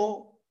no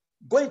more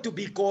going to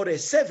be called a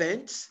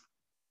servant,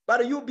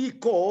 but you be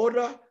called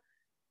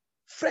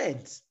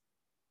friends.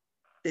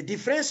 The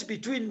difference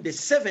between the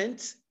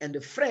servant and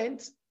the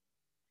friend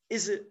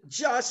is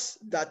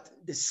just that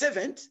the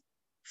servant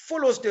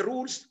follows the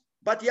rules,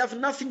 but he has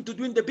nothing to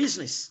do in the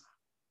business.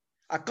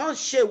 I can't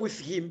share with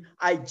him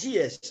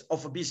ideas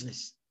of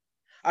business.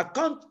 I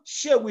can't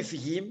share with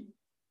him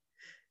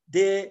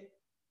the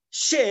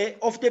share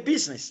of the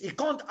business. He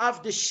can't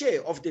have the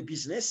share of the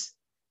business,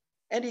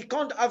 and he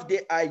can't have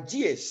the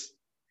ideas.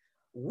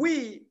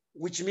 We,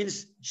 which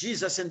means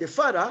Jesus and the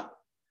Father,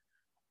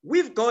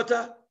 we've got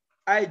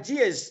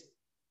ideas.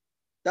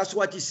 That's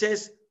what he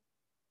says,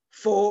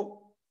 for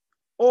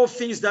all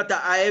things that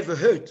I have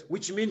heard,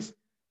 which means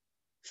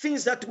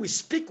things that we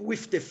speak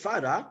with the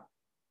Father.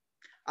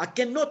 I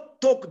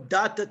cannot talk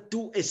that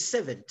to a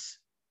servant.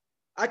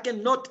 I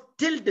cannot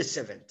tell the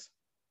servant.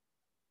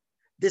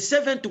 The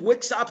servant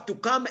wakes up to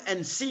come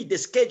and see the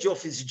schedule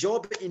of his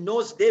job. He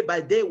knows day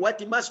by day what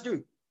he must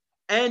do,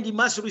 and he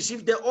must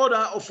receive the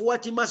order of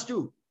what he must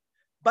do.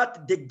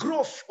 But the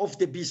growth of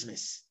the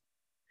business,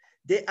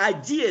 the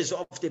ideas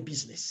of the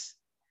business,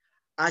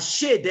 I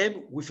share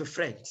them with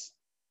friends.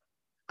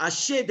 I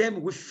share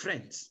them with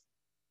friends.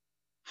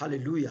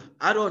 Hallelujah.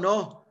 I don't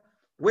know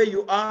where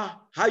you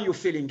are, how you're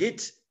feeling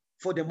it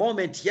for the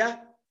moment here.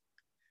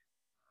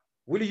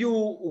 Will you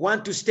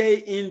want to stay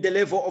in the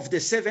level of the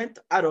servant?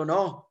 I don't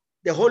know.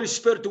 The Holy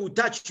Spirit will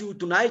touch you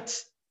tonight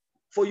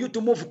for you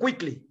to move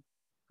quickly.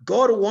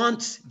 God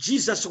wants,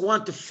 Jesus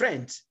wants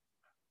friends.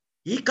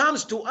 He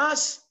comes to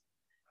us.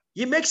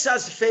 He makes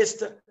us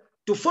first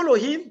to follow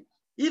him.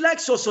 He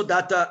likes also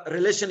that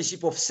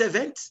relationship of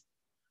servant,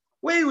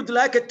 where he would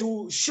like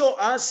to show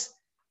us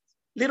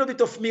a little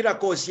bit of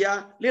miracles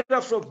here,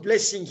 little bit of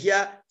blessing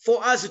here,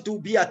 for us to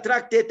be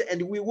attracted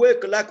and we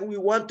work like we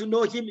want to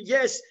know him.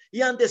 Yes,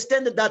 he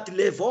understands that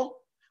level,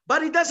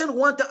 but he doesn't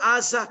want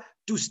us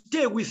to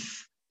stay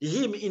with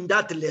him in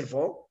that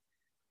level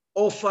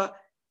of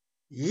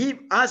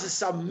him as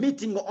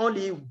submitting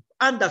only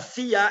under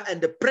fear and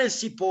the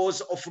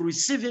principles of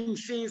receiving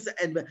things,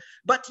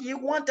 but he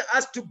wants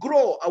us to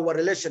grow our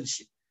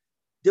relationship.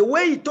 The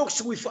way he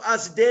talks with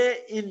us there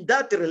in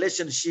that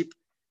relationship,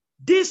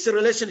 this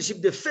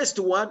relationship, the first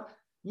one,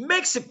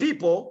 makes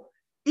people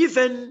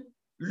even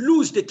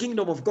lose the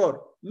kingdom of God.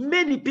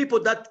 Many people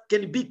that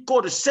can be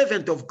called a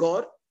servant of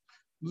God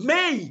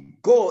may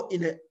go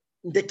in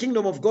the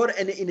kingdom of God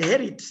and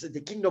inherit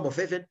the kingdom of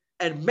heaven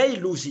and may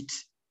lose it.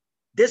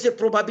 There's a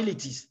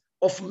probability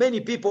of many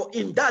people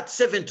in that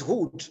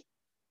servanthood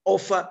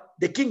of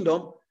the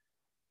kingdom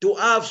to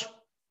have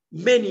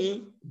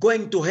many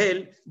going to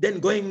hell than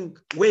going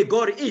where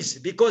God is,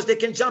 because they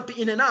can jump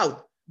in and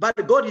out.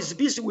 But God is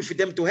busy with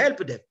them to help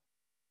them.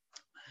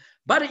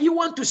 But he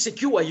wants to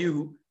secure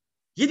you.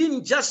 He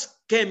didn't just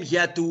come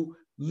here to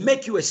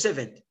make you a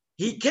servant.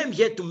 He came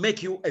here to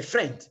make you a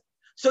friend.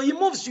 So he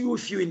moves you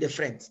with you in the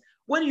friends.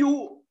 When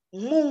you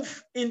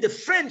move in the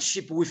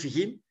friendship with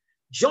him,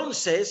 John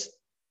says,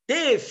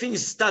 there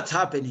things start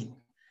happening.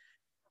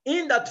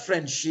 In that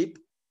friendship,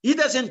 he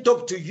doesn't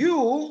talk to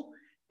you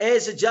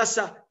as just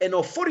an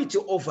authority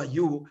over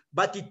you,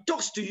 but he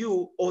talks to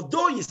you,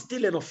 although he's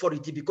still an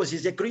authority because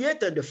he's a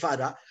creator and the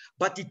Father,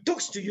 but he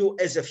talks to you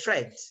as a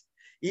friend.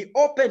 He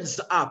opens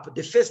up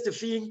the first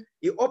thing,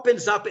 he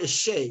opens up a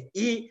share.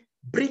 He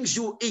brings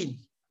you in.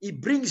 He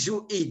brings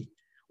you in.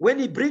 When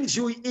he brings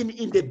you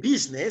in the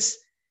business,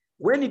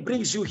 when he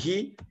brings you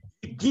here,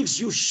 he gives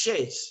you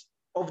shares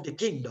of the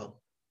kingdom.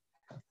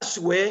 That's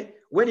where,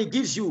 when he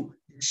gives you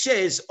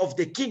shares of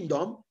the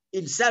kingdom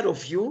inside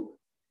of you,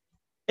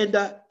 and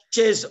the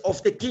shares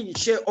of the king,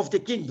 share of the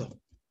kingdom,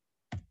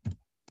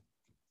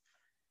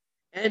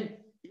 and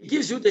he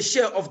gives you the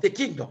share of the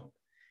kingdom,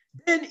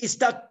 then he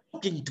starts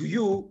talking to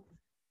you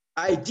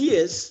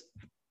ideas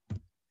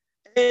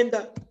and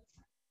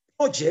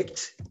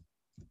project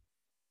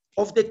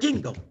of the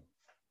kingdom.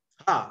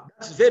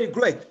 That's very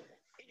great.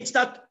 It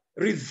starts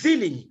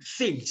revealing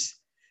things.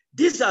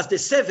 These are the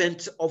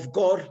servants of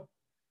God.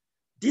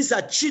 These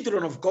are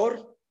children of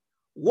God.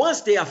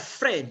 Once they are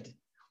friends,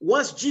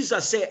 once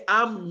Jesus said,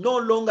 I'm no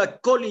longer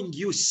calling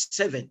you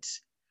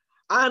servants,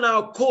 I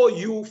now call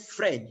you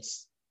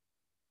friends.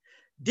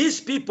 These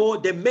people,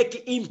 they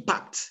make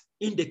impact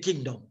in the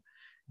kingdom.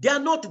 They are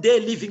not there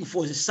living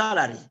for the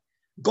salary.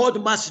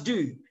 God must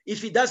do.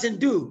 If he doesn't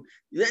do,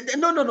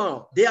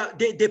 no.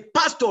 They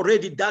passed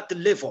already that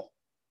level.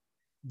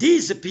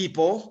 These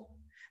people,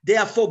 they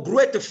are for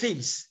greater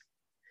things.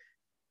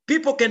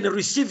 People can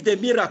receive the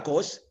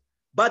miracles,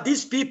 but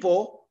these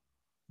people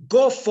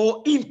go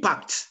for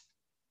impact.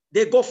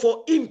 They go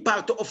for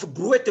impact of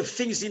greater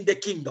things in the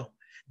kingdom.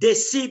 They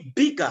see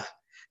bigger.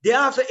 They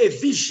have a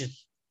vision.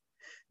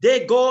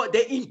 They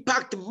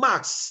impact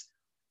marks.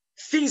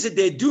 Things that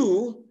they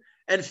do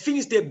and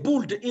things they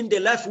build in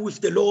their life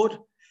with the Lord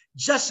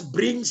just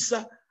brings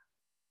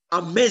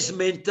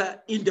amazement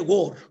in the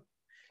world.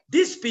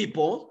 These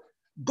people,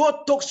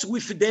 God talks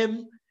with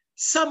them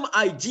some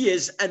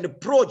ideas and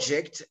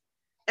project,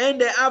 and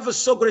they have a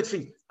so great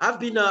thing. I've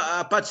been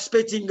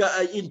participating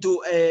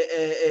into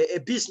a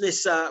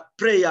business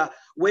prayer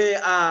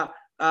where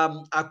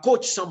I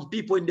coach some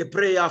people in the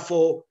prayer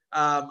for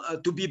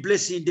to be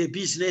blessed in their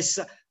business.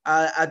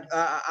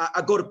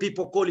 I got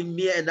people calling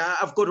me, and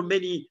I've got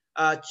many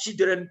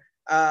children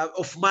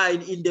of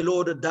mine in the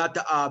Lord that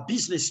are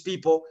business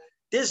people.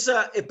 There's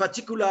a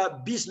particular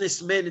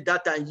businessman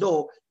that I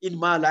know in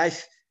my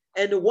life,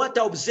 and what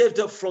I observed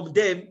from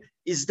them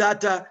is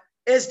that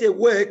as they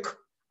work,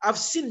 I've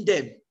seen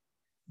them.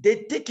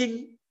 They're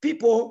taking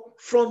people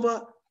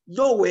from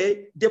nowhere,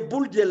 they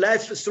build their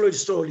life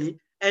slowly,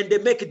 and they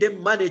make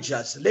them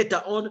managers.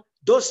 Later on,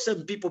 those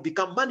same people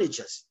become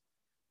managers.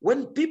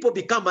 When people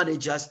become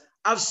managers,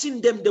 I've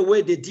seen them the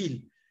way they deal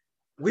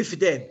with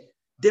them.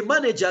 The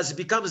managers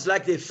becomes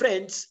like their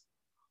friends,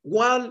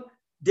 while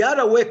the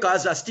other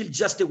workers are still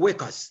just the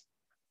workers.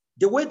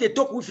 The way they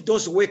talk with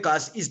those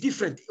workers is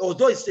different,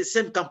 although it's the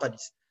same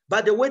companies.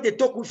 But the way they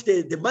talk with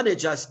the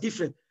managers is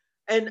different.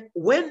 And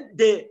when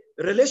the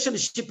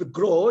relationship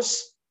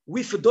grows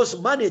with those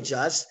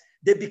managers,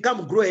 they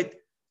become great.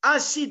 I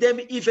see them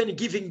even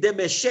giving them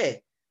a share.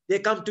 They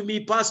come to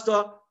me,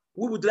 Pastor,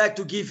 we would like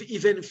to give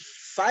even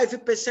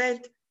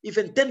 5%,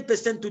 even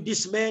 10% to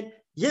this man.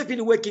 He has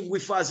been working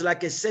with us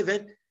like a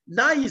 7.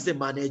 Now he's a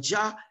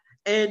manager,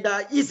 and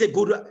he's a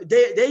good,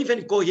 they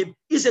even call him,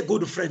 he's a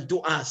good friend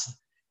to us.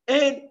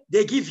 And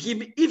they give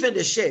him even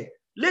a share.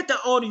 Later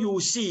on, you will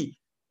see,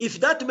 if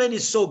that man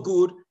is so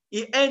good,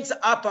 he ends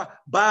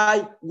up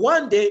by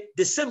one day,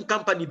 the same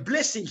company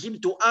blessing him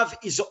to have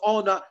his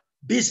own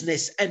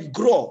business and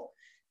grow.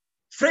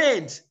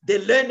 Friends, they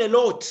learn a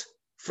lot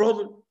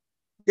from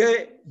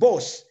the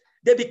boss.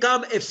 They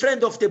become a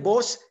friend of the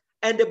boss,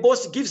 and the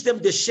boss gives them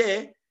the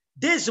share.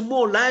 There's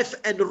more life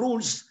and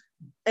rules.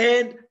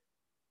 And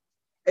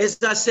as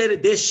I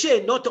said, they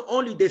share not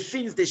only the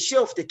things, they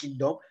share of the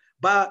kingdom,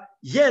 but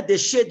yeah, they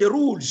share the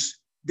rules.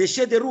 They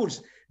share the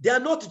rules. They are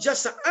not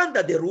just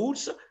under the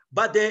rules,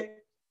 but they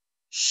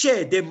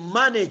share, they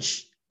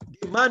manage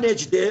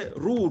the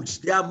rules.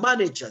 They are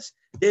managers.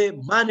 They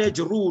manage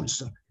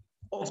rules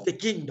of the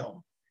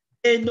kingdom.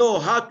 They know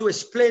how to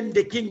explain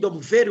the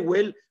kingdom very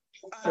well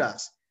to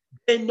others.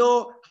 They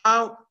know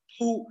how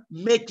to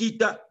make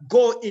it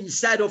go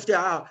inside of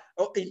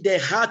in the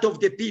heart of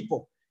the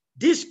people.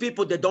 These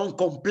people, they don't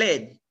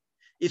complain.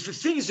 If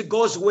things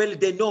goes well,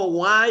 they know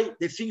why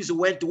the things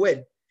went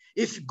well.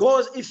 If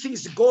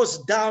things goes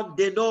down,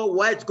 they know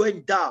why it's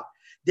going down.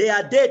 They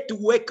are there to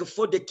work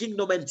for the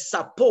kingdom and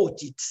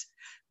support it,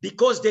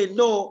 because they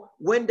know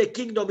when the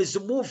kingdom is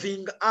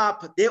moving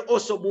up, they're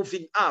also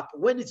moving up.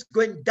 When it's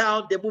going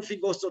down, they're moving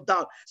also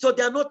down. So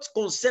they are not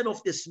concerned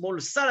of the small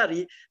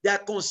salary. They are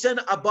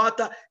concerned about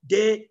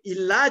the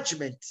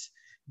enlargement,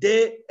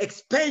 the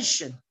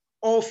expansion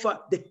of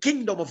the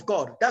kingdom of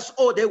God. That's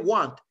all they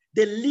want.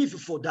 They live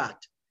for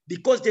that,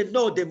 because they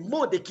know the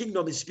more the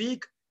kingdom is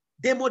big,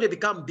 the more they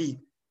become big.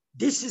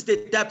 This is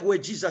the type where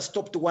Jesus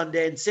stopped one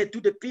day and said to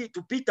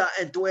Peter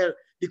and to her,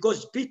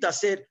 because Peter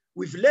said,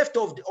 we've left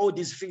all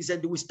these things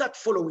and we start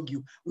following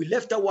you. We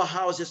left our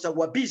houses,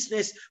 our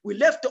business, we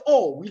left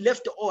all,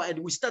 and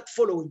we start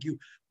following you.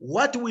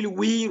 What will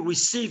we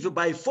receive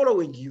by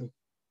following you?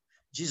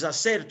 Jesus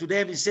said to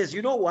them, he says,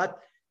 you know what?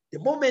 The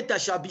moment I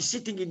shall be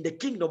sitting in the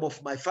kingdom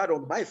of my Father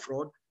on my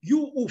throne,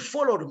 you who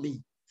followed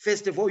me,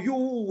 first of all, you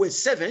who were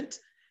servant,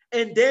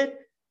 and then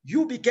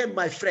you became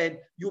my friend,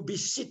 you'll be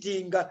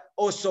sitting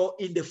also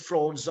in the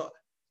thrones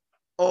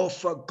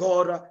of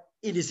God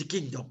in his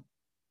kingdom.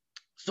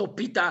 So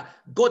Peter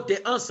got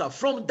the answer.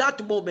 From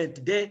that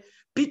moment there,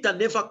 Peter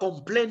never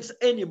complains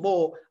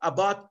anymore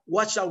about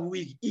what shall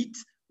we eat,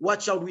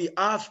 what shall we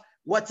have,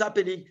 what's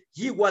happening.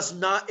 He was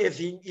now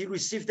he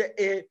received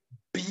a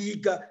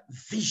big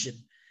vision.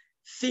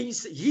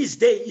 Things, his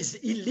day is,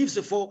 he lives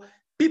for,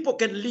 people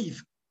can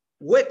live.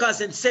 Workers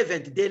and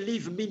servants, they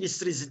leave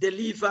ministries, they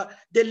leave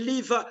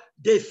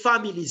their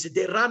families,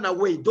 they run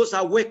away. Those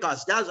are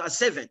workers, those are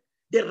servants.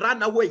 They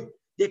run away.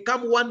 They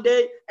come one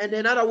day and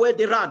another way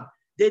they run.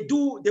 They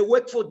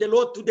work for the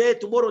Lord today,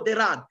 tomorrow they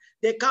run.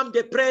 They come,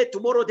 they pray,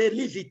 tomorrow they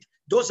leave it.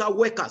 Those are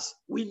workers.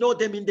 We know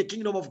them in the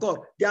kingdom of God.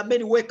 There are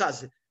many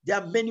workers.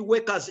 There are many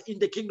workers in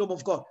the kingdom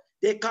of God.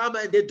 They come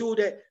and they do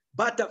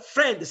but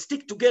friends,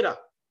 stick together.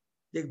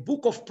 The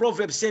book of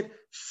Proverbs said,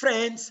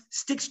 friends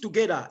sticks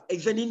together.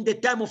 Even in the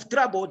time of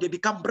trouble, they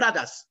become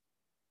brothers.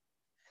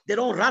 They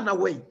don't run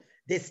away.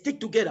 They stick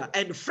together.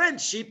 And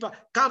friendship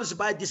comes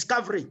by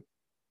discovery.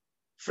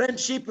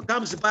 Friendship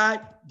comes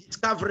by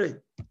discovery.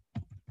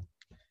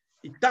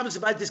 It comes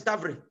by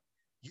discovery.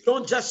 You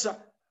don't just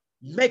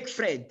make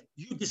friend,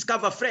 you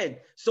discover friend.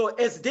 So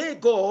as they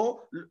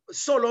go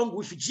so long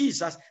with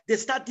Jesus, they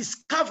start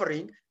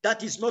discovering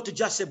that it's not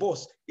just a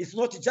boss, it's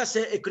not just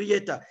a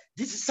creator,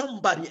 this is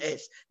somebody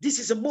else, this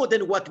is more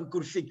than what we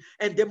could think.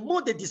 And the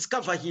more they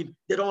discover him,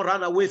 they don't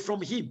run away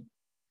from him.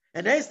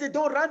 And as they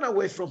don't run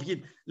away from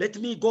him, let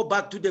me go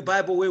back to the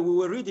Bible where we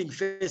were reading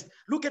first.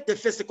 Look at the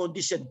first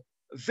condition,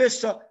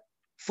 verse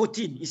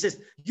 14. It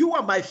says, you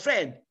are my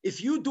friend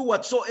if you do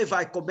whatsoever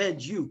I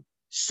command you.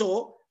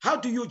 So how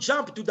do you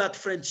jump to that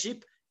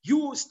friendship?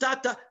 You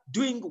start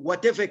doing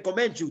whatever I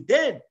command you.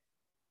 Then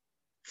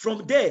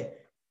from there,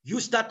 you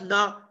start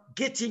now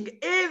getting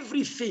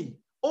everything,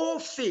 all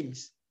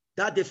things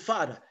that the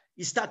Father,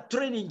 he start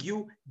training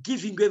you,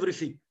 giving you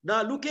everything.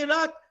 Now look at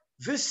that.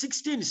 Verse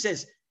 16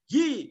 says,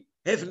 ye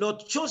have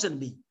not chosen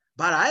me,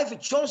 but I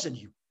have chosen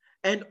you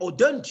and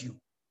ordained you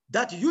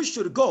that you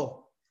should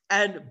go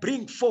and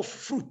bring forth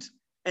fruit,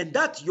 and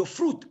that your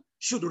fruit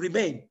should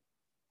remain,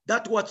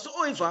 that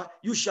whatsoever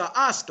you shall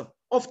ask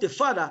of the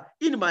Father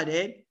in my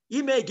name,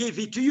 he may give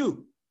it to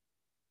you.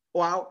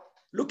 Wow,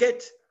 look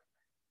at,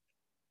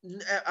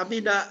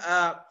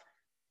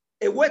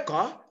 a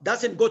worker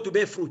doesn't go to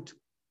bear fruit.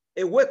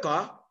 A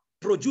worker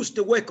produces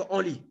the work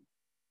only.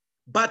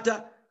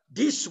 But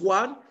this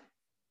one,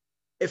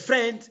 a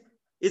friend,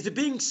 is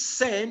being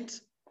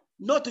sent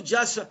not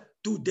just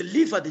to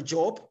deliver the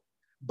job,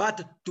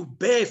 but to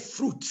bear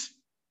fruit.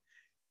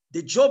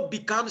 The job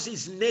becomes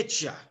his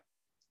nature.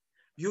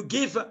 You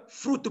give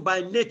fruit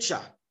by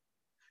nature.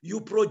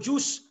 You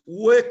produce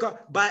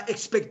work by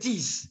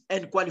expertise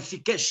and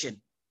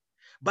qualification.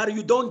 But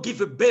you don't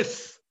give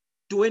birth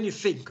to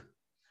anything.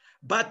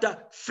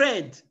 But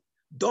friend,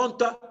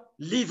 don't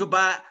live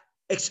by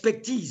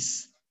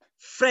expertise.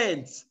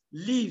 Friends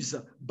lives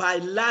by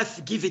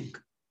life giving,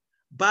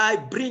 by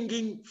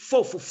bringing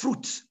forth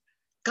fruit,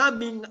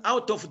 coming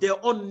out of their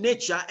own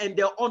nature and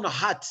their own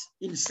heart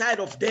inside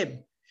of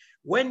them.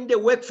 When they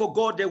work for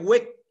God, they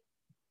work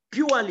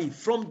purely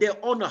from their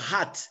own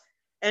heart.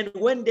 And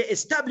when they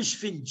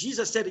establish things,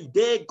 Jesus said,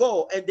 they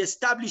go and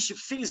establish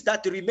things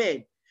that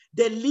remain.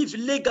 They leave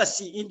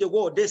legacy in the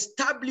world. They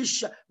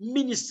establish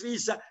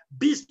ministries,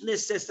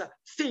 businesses,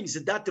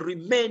 things that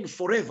remain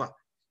forever.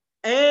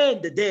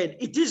 And then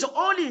it is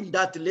only in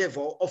that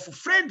level of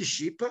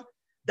friendship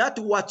that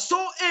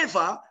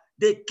whatsoever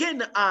they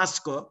can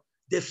ask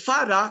the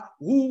Father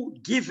who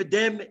give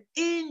them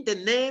in the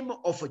name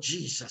of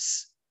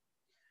Jesus.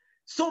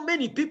 So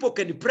many people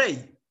can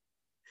pray.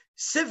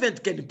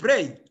 Servant can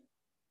pray.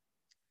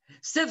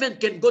 Servant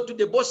can go to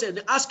the boss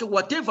and ask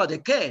whatever they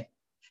can.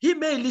 He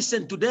may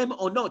listen to them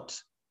or not.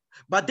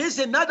 But there's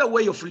another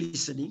way of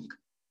listening.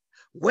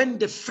 When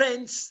the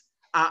friends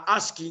are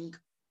asking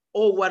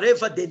or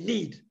whatever they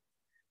need,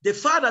 the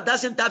Father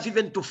doesn't have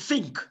even to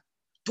think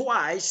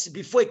twice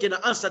before he can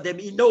answer them.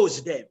 He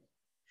knows them.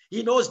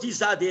 He knows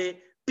these are the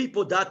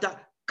people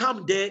that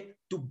come there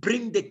to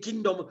bring the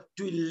kingdom,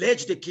 to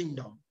enlarge the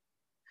kingdom.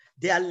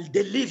 They're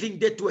living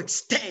there to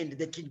extend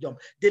the kingdom.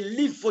 They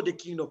live for the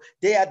kingdom.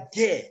 They are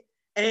there.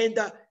 And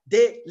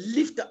they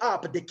lift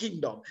up the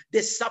kingdom.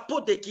 They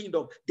support the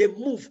kingdom. They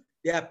move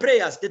their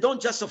prayers. They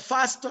don't just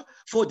fast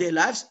for their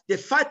lives. They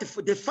fast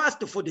for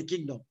the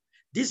kingdom.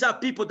 These are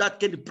people that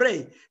can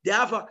pray. They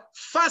have a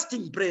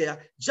fasting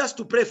prayer just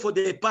to pray for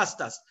the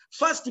pastors.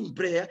 Fasting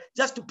prayer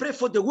just to pray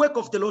for the work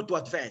of the Lord to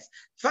advance.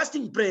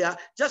 Fasting prayer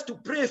just to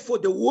pray for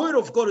the word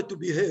of God to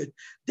be heard.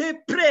 They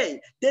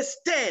pray. They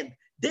stand.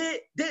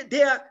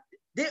 Their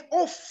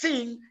whole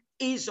thing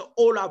is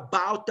all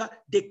about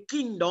the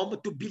kingdom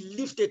to be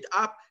lifted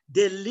up.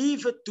 They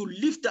live to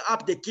lift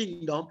up the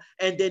kingdom,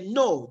 and they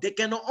know they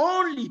can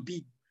only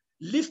be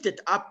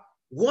lifted up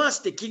once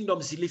the kingdom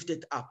is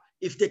lifted up.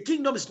 If the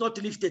kingdom is not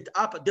lifted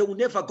up, they will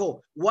never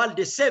go. While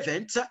the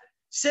servant,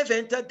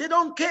 they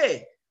don't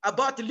care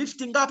about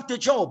lifting up the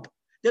job.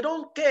 They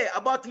don't care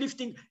about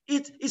lifting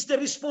it. It's the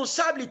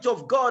responsibility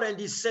of God and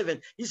his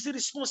servant. It's the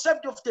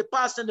responsibility of the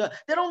pastor.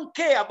 They don't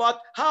care about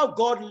how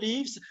God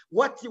lives,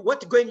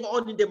 what's going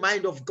on in the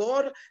mind of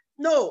God.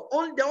 No,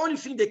 the only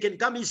thing they can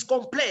come is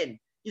complain.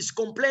 Is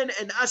complain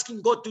and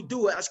asking God to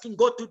do, asking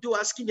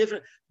everything.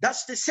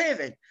 That's the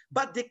servant.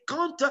 But they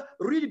can't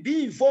really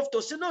be involved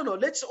to say, no,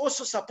 let's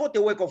also support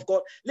the work of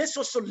God. Let's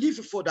also live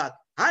for that.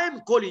 I am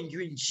calling you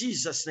in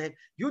Jesus' name.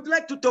 You'd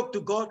like to talk to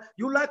God.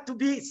 You'd like to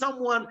be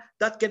someone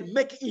that can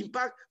make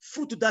impact,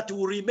 fruit that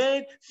will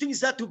remain,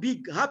 things that will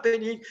be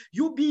happening.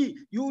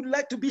 You'd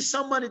like to be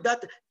someone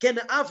that can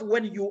have,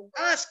 when you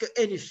ask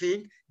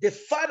anything, the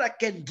Father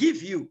can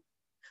give you.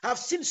 I've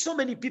seen so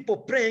many people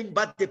praying,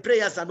 but the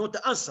prayers are not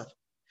answered.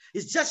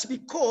 It's just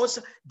because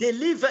they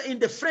live in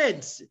the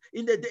friends,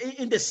 in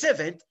the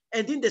servant,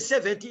 and in the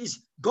servant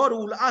is God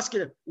will ask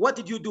them, what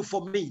did you do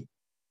for me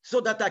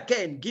so that I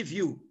can give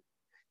you?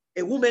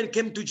 A woman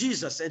came to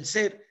Jesus and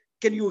said,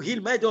 can you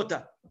heal my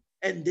daughter?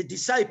 And the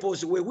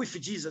disciples were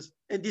with Jesus.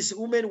 And this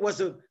woman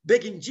was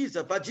begging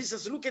Jesus. But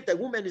Jesus looked at the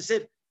woman and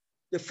said,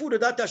 the food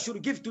that I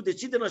should give to the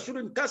children, I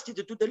shouldn't cast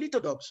it to the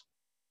little dogs,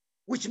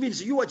 which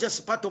means you are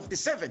just part of the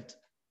servant.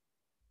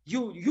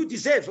 You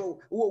deserve.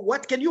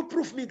 What can you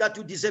prove me that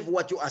you deserve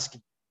what you're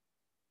asking?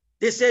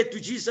 They said to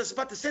Jesus,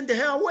 but send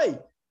her away.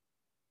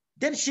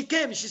 Then she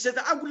came. She said,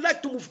 I would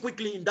like to move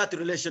quickly in that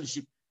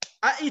relationship.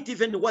 I eat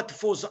even what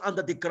falls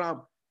under the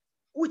ground,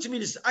 which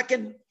means I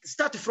can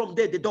start from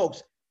there, the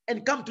dogs,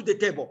 and come to the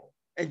table.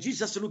 And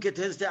Jesus looked at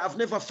her and said, I've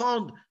never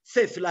found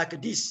faith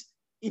like this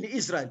in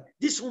Israel.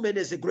 This woman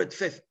has a great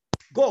faith.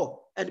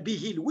 Go and be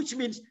healed, which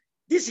means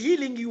this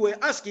healing you were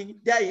asking,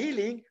 they are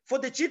healing for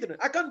the children.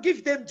 I can't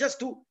give them just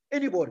to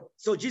anybody.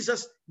 So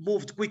Jesus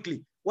moved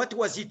quickly. What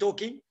was he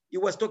talking? He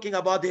was talking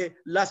about the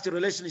last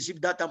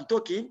relationship that I'm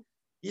talking.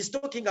 He's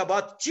talking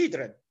about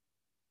children.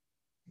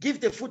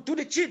 Give the food to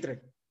the children.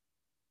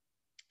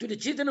 To the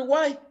children,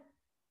 why?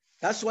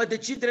 That's why the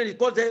children is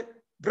called the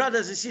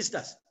brothers and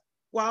sisters.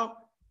 Wow.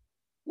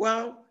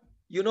 Well,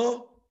 you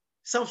know,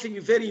 something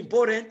very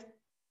important.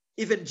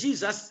 Even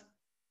Jesus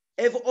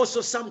have also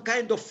some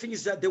kind of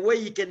things that the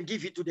way he can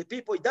give it to the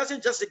people. He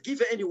doesn't just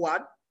give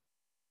anyone.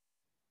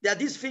 There are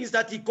these things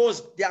that he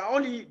calls, they are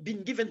only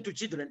been given to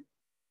children,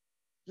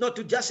 not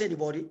to just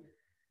anybody.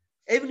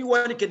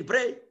 Everyone can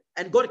pray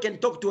and God can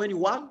talk to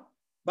anyone.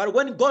 But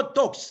when God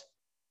talks,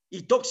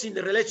 he talks in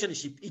the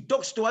relationship. He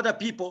talks to other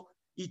people.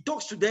 He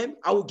talks to them.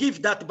 I will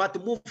give that,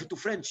 but move to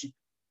friendship.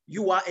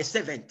 You are a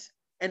servant.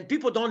 And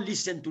people don't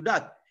listen to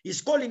that.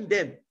 He's calling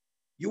them.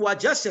 You are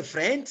just a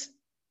friend,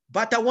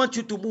 but I want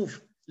you to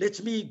move.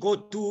 Let me go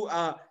to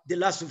the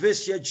last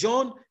verse here.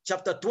 John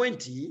chapter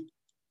 20,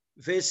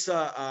 verse,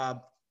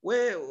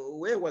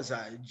 where was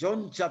I?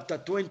 John chapter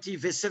 20,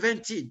 verse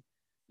 17.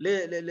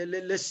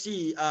 Let's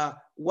see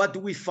what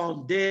we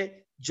found there.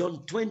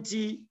 John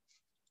 20,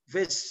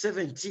 verse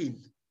 17.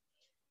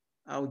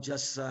 I'll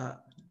just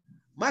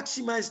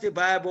maximize the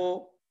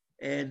Bible.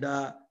 And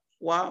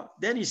well,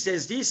 then he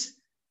says this,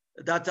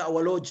 that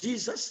our Lord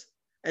Jesus,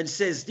 and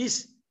says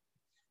this,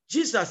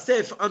 Jesus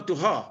said unto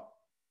her,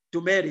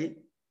 to Mary,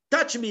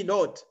 touch me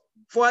not,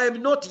 for I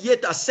am not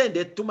yet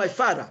ascended to my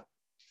Father,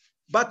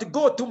 but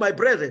go to my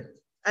brethren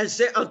and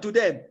say unto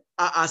them,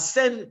 I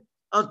ascend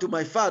unto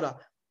my Father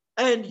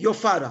and your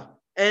Father,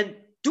 and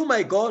to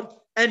my God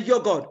and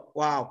your God.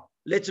 Wow.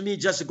 Let me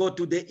just go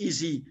to the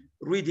easy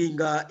reading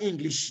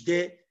English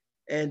there.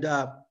 And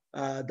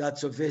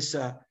that's verse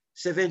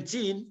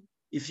 17.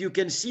 If you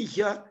can see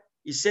here,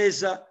 it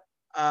says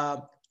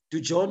to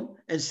John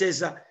and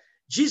says,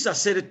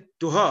 Jesus said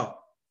to her,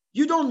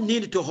 you don't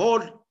need to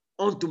hold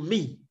on to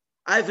me.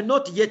 I have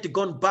not yet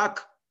gone back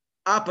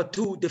up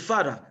to the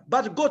Father,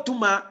 but go to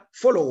my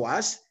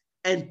followers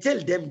and tell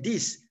them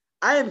this.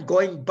 I am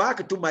going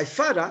back to my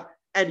Father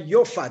and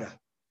your Father.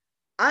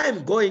 I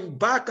am going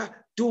back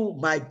to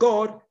my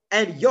God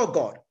and your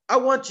God. I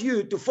want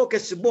you to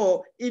focus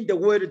more in the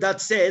word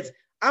that says,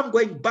 I'm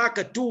going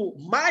back to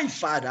my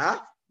Father,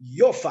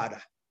 your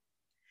Father.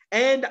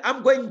 And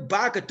I'm going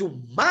back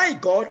to my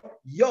God,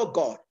 your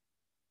God.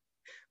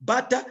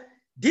 But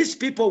these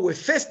people were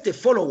first the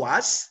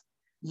followers.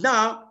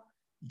 Now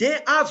they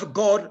have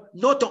God,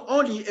 not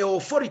only an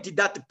authority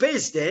that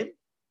pays them.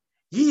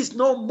 He is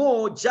no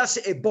more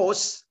just a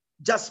boss,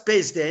 just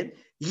pays them.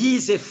 He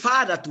is a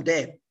father to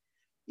them.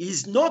 He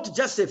is not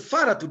just a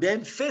father to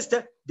them. First,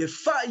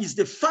 is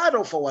the Father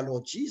of our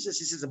Lord Jesus.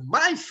 He says,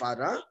 my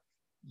Father,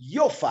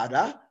 your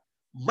Father,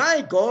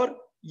 my God,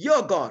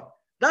 your God.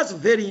 That's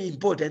very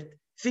important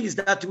things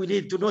that we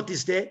need to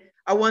notice there.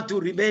 I want to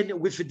remain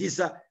with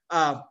this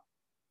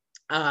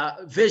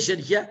version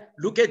here.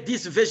 Look at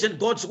this version,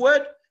 God's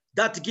word,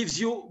 that gives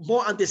you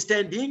more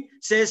understanding.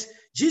 Says,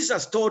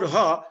 Jesus told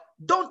her,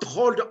 don't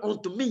hold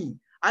on to me.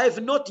 I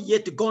have not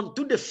yet gone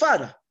to the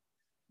Father,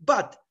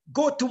 but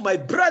go to my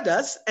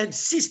brothers and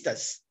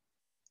sisters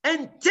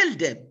and tell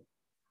them,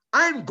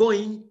 I'm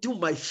going to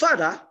my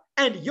Father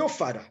and your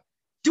Father,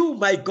 to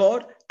my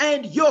God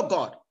and your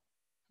God.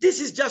 This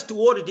is just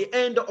toward the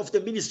end of the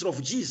ministry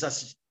of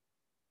Jesus.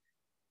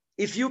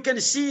 If you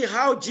can see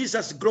how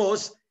Jesus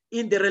grows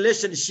in the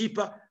relationship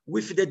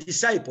with the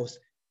disciples,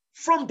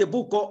 from the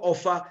book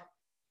of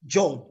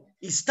John,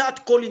 he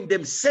starts calling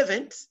them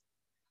servants,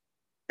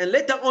 and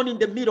later on in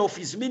the middle of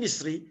his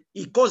ministry,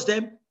 he calls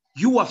them,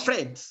 you are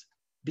friends,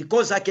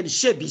 because I can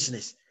share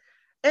business.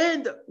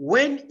 And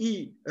when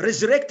he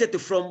resurrected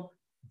from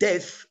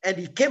death and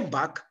he came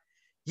back,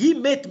 he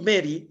met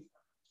Mary.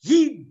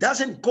 He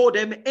doesn't call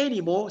them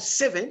anymore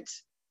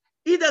servants.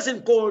 He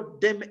doesn't call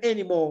them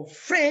anymore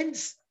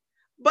friends,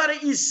 but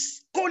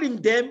he's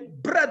calling them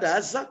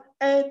brothers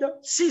and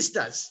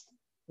sisters.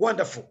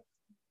 Wonderful.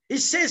 He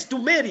says to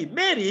Mary,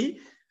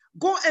 Mary,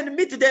 go and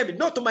meet them,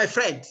 not my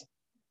friends.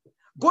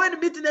 Go and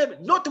meet them,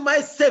 not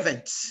my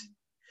servants.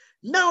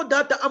 Now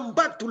that I'm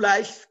back to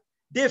life,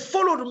 they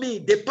followed me,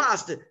 they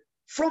passed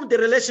from the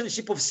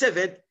relationship of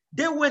servant,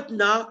 they went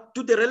now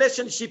to the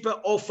relationship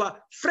of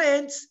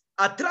friends.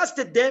 I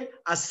trusted them,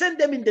 I sent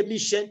them in the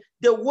mission,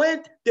 they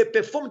went, they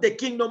performed the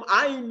kingdom.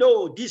 I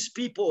know these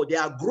people, they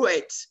are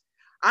great.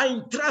 I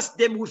entrust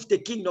them with the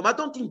kingdom. I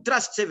don't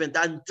entrust servants,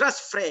 I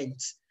entrust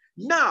friends.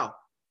 Now,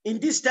 in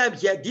this time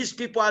here, these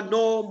people are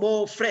no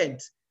more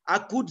friends. I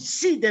could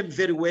see them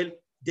very well.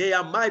 They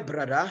are my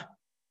brother,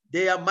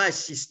 they are my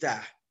sister.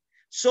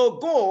 So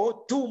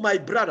go to my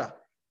brother.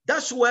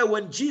 That's why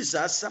when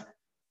Jesus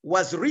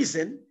was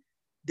risen,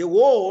 the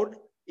world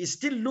is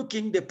still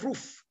looking the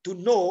proof to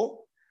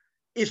know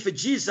if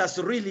Jesus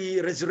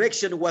really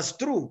resurrection was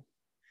true.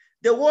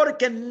 The world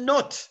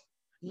cannot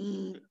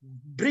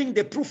bring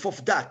the proof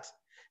of that,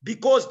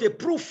 because the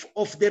proof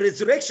of the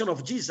resurrection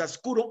of Jesus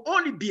could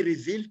only be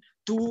revealed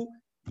to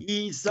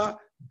his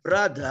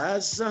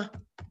brothers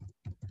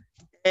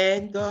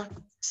and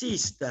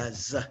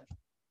sisters.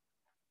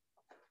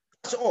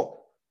 That's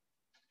all.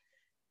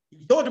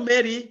 He told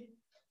Mary,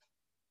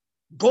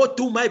 go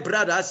to my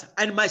brothers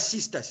and my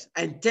sisters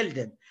and tell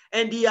them.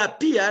 And he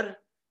appeared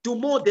to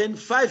more than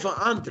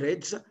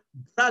 500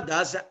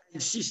 brothers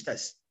and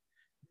sisters.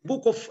 The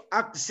book of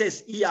Acts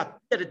says he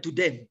appeared to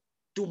them,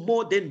 to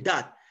more than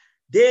that.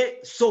 They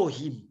saw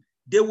him.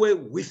 They were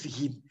with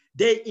him.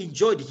 They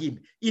enjoyed him.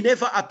 He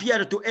never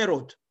appeared to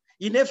Herod.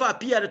 He never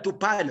appeared to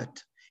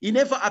Pilate. He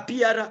never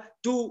appeared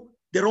to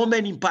the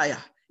Roman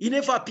Empire. He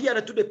never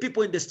appeared to the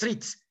people in the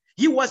streets.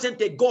 He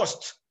wasn't a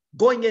ghost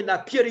going and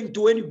appearing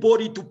to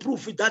anybody to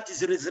prove that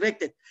he's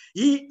resurrected.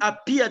 He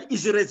appeared,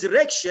 his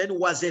resurrection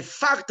was a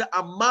fact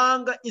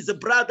among his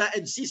brothers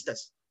and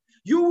sisters.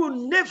 You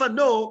will never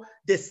know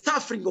the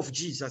suffering of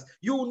Jesus.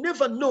 You will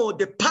never know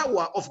the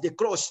power of the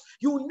cross.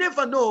 You will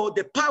never know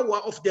the power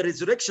of the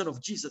resurrection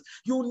of Jesus.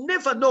 You will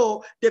never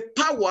know the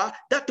power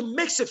that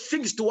makes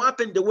things to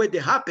happen the way they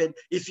happen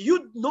if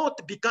you're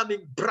not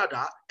becoming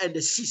brother and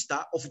a sister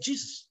of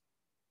Jesus.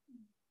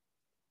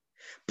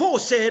 Paul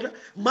said,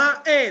 my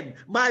aim,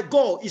 my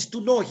goal is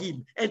to know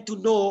him and to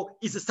know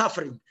his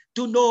suffering,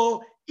 to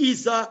know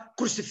his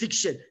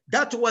crucifixion.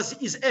 That was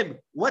his aim.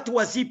 What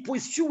was he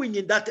pursuing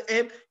in that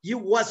aim? He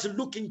was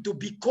looking to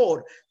be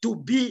called, to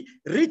be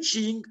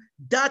reaching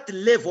that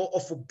level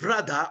of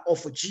brother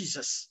of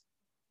Jesus.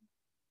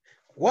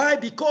 Why?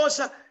 Because,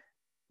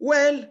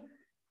 well,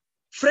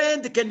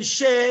 friend can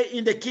share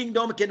in the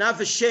kingdom, can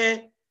have a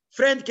share.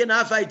 Friend can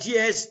have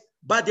ideas,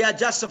 but they are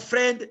just a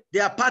friend.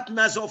 They are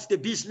partners of the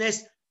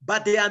business,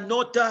 but they are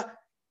not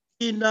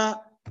in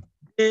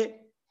the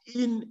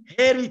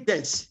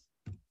inheritance.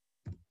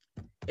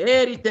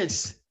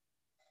 Inheritance.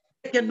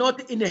 They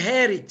cannot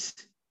inherit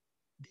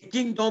the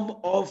kingdom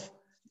of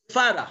the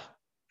Father.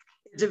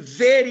 It's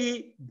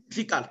very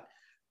difficult.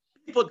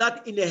 People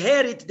that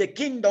inherit the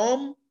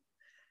kingdom,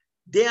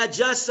 they are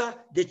just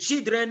the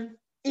children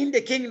in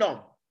the kingdom.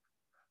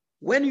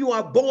 When you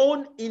are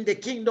born in the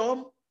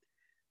kingdom,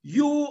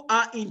 you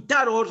are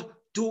entitled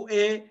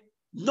to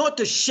not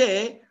a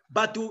share,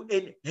 but to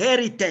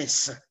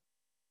inheritance.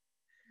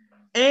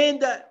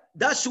 And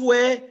that's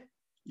where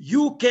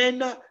you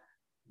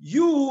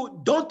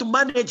don't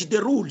manage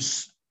the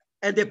rules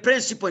and the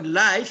principle in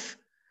life.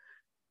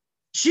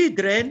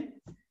 Children,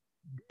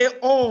 their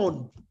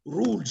own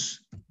rules,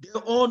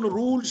 their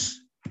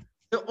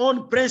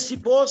own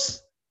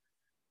principles,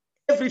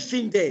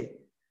 everything there,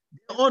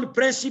 their own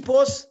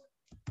principles,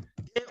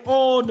 their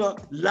own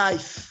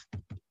life,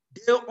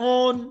 their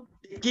own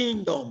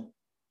kingdom,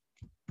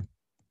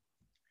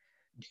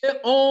 their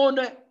own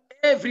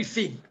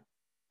everything.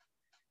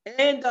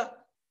 And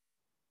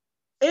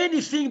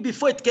anything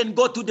before it can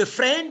go to the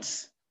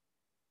friends,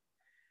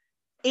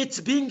 it's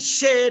being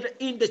shared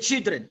in the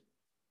children.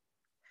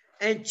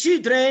 And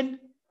children,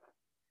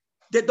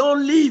 they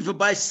don't live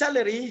by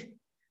salary,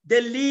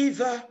 they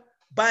live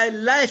by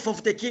life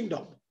of the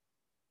kingdom.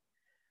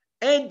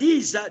 And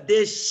these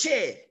they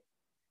share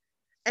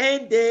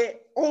and they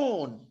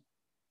own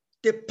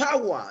the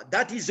power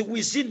that is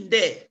within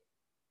there.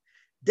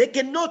 They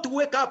cannot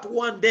wake up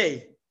one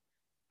day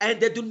and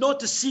they do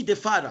not see the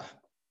Father.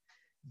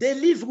 They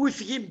live with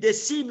him, they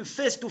see him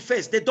face to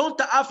face. They don't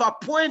have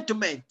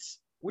appointment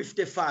with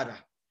the Father.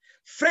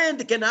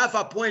 Friend can have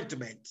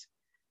appointment.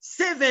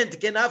 Servant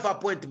can have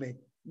appointment,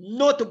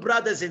 not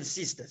brothers and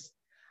sisters.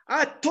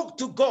 I talk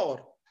to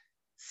God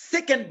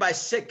second by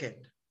second.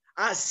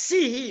 I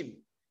see him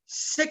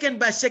second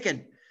by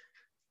second.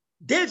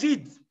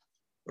 David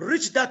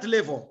reached that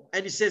level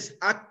and he says,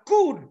 I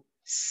could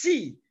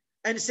see.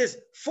 And he says,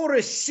 for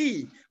a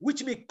see,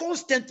 which means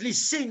constantly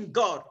seeing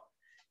God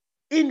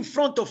in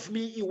front of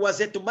me, he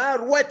was at my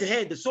right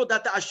hand so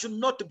that I should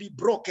not be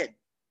broken.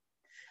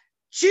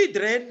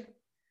 Children,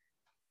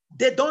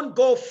 they don't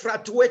go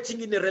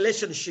fluctuating in a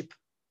relationship.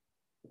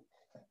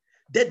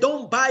 They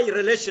don't buy a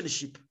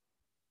relationship.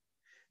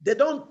 They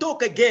don't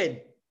talk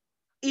again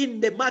in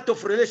the matter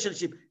of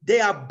relationship. They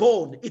are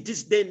born. It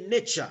is their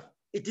nature.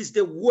 It is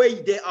the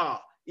way they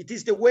are. It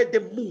is the way they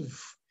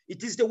move.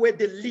 It is the way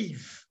they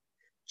live.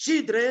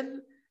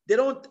 Children, they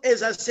don't,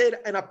 as I said,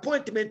 an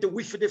appointment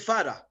with the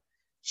Father.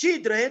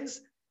 Children,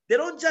 they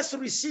don't just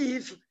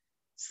receive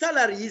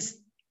salaries,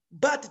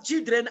 but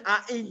children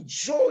are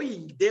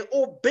enjoying the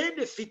whole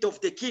benefit of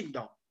the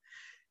kingdom.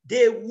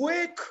 They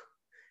work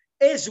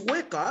as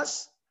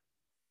workers,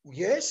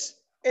 yes,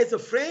 as a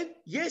friend,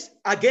 yes,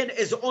 again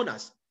as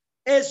owners.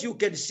 As you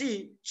can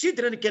see,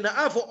 children can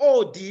have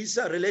all these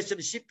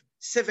relationships,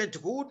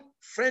 servanthood,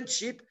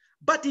 friendship,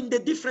 but in the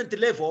different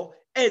level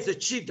as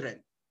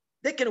children.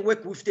 They can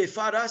work with their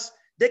fathers.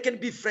 They can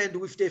be friends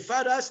with their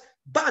fathers.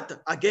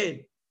 But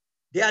again,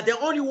 they are the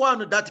only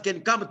one that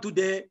can come to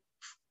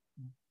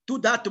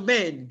that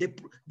man,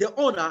 the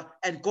owner,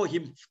 and call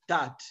him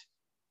dad.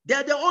 They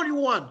are the only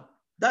one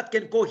that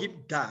can call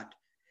him dad.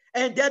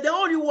 And they are the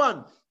only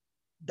one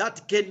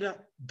that can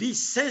be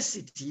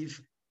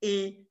sensitive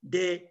in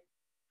the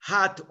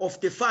heart of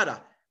the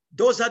father.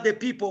 Those are the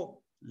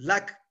people,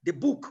 like the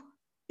book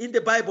in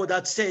the Bible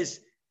that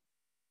says,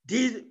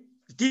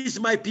 these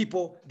my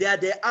people, they are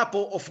the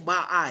apple of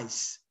my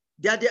eyes.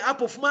 They are the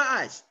apple of my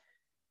eyes.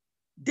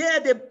 They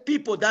are the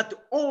people that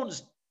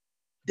owns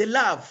the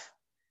love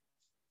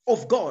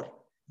of God.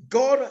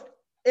 God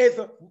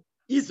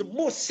is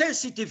more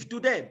sensitive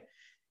to them.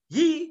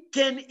 He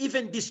can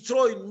even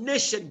destroy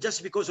nation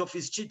just because of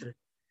his children.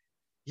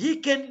 He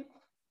can't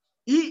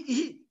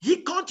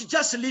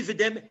just leave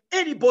them,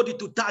 anybody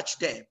to touch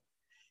them.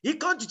 They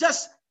can't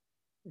just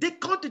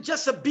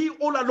be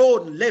all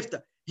alone left.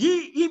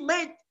 He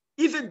may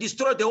even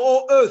destroy the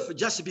whole earth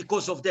just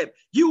because of them.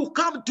 He will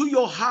come to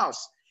your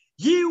house.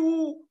 He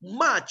will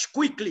march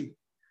quickly,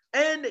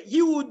 and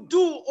he will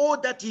do all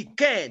that he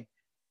can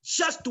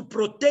just to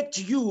protect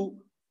you.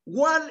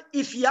 One,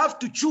 if you have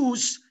to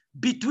choose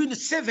between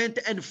servant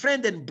and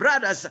friend and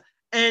brothers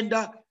and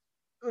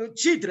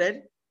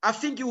children, I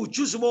think he will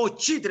choose more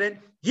children.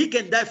 He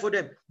can die for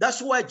them.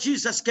 That's why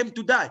Jesus came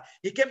to die.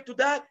 He came to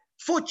die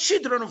for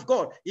children of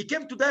God. He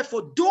came to die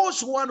for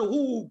those one who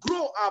will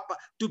grow up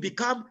to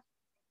become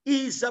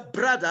his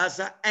brothers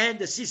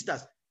and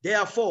sisters.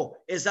 Therefore,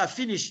 as I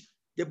finish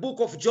the book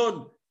of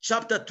John,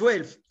 chapter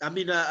 3,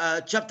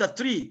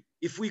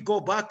 if we go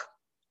back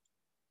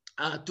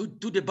to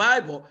the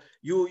Bible,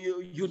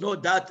 you know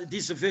that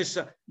this verse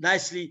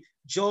nicely,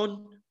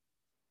 John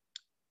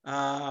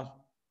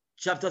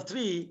chapter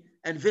 3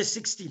 and verse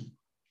 16.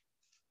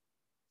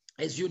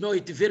 As you know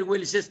it very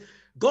well, it says,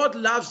 God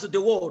loves the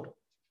world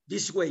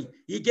this way.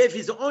 He gave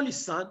his only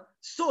son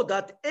so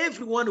that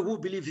everyone who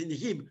believes in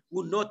him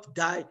will not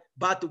die,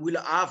 but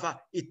will have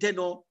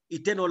eternal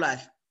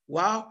life.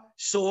 Wow.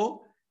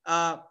 So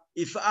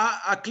if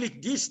I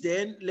click this,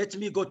 then let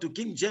me go to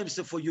King James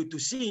for you to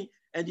see.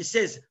 And it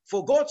says,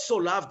 for God so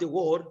loved the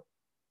world,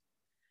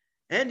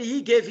 and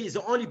he gave his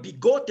only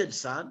begotten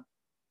son,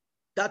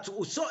 that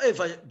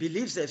whosoever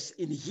believes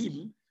in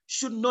him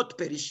should not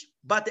perish,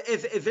 but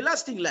have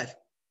everlasting life.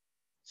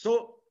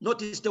 So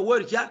notice the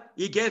word here,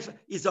 he gave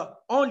his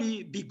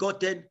only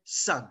begotten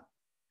son.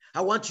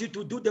 I want you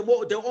to do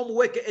the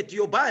homework at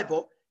your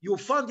Bible. You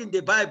find in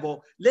the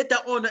Bible, later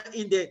on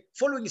in the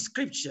following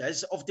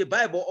scriptures of the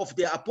Bible of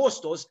the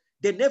apostles,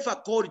 they never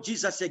called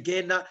Jesus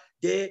again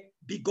the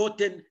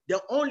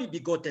only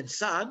begotten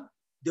son.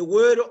 The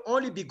word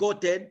only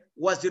begotten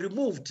was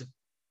removed.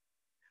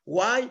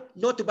 Why?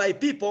 Not by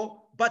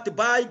people, but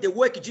by the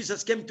work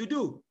Jesus came to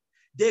do.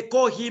 They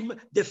call him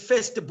the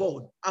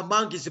firstborn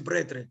among his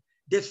brethren.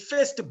 The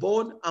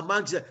firstborn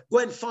amongst them. Go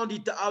and find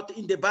it out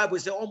in the Bible.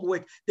 It's the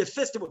homework. The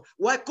firstborn.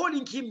 Why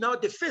calling him now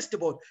the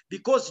firstborn?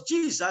 Because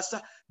Jesus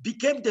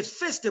became the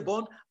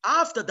firstborn.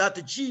 After that,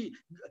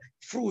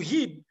 through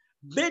him,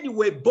 many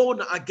were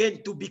born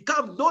again to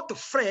become not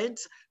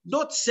friends,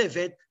 not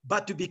servants,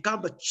 but to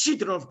become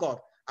children of God.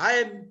 I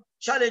am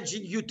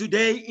challenging you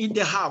today in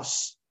the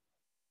house.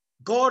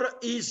 God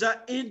is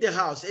in the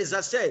house. As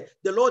I said,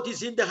 the Lord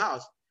is in the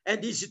house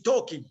and he's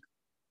talking.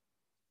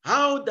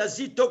 How does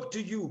he talk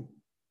to you?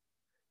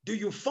 Do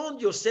you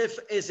find yourself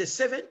as a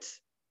servant,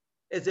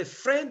 as a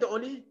friend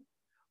only,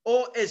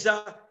 or as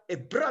a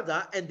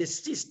brother and a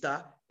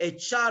sister, a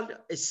child,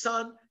 a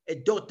son, a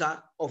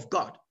daughter of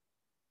God?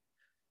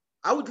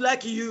 I would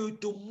like you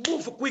to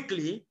move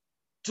quickly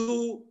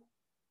from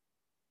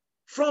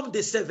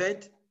the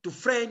servant to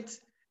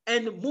friends,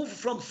 and move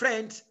from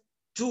friends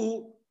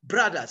to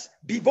brothers.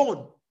 Be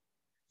born,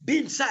 be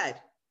inside,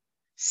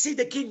 see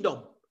the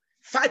kingdom,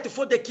 fight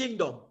for the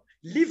kingdom,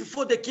 live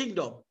for the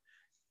kingdom,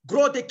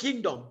 grow the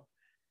kingdom,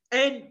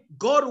 and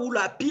God will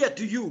appear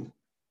to you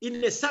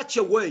in such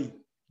a way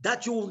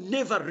that you will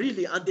never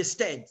really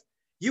understand.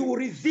 He will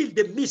reveal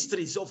the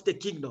mysteries of the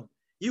kingdom.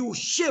 He will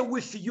share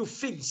with you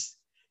things.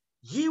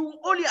 He will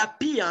only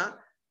appear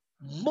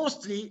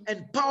mostly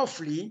and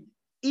powerfully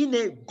in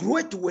a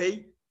great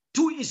way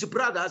to his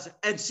brothers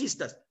and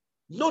sisters,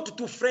 not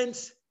to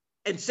friends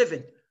and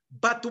servants,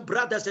 but to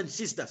brothers and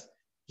sisters.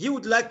 He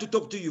would like to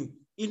talk to you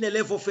in a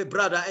level of a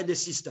brother and a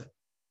sister.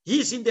 He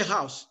is in the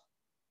house.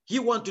 He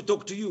wants to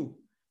talk to you,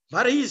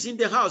 but he is in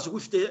the house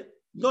with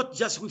not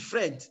just with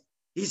friends.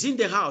 He's in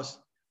the house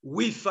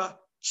with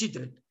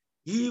children.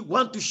 He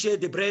wants to share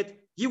the bread.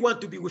 He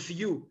wants to be with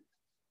you.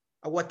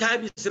 Our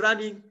time is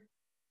running.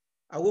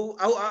 I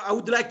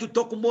would like to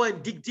talk more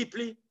and dig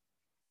deeply,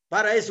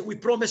 but as we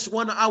promised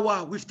 1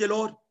 hour with the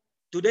Lord,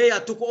 today I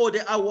took all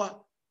the hour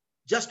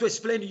just to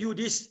explain to you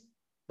this,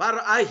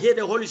 but I hear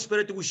the Holy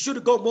Spirit. We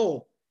should go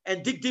more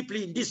and dig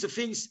deeply in these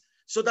things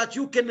so that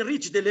you can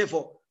reach the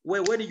level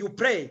where when you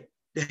pray,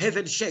 the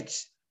heaven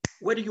shakes.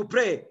 When you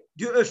pray,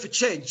 the earth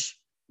changes.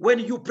 When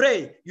you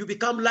pray, you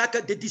become like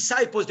the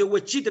disciples. They were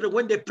children.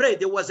 When they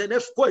prayed, there was an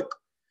earthquake.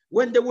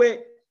 when they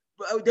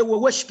were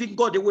worshiping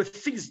God, there were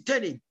things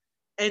turning.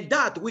 And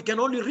that we can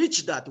only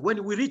reach that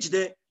when we reach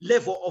the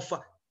level of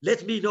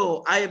let me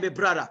know I am a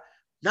brother.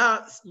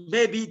 Now,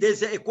 maybe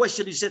there's a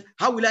question. You said,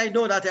 how will I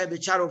know that I am a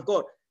child of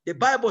God? The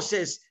Bible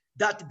says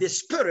that the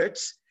Spirit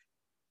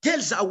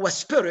tells our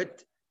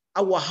spirit,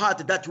 our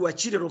heart, that you are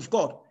children of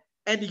God.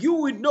 And you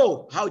will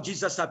know how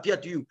Jesus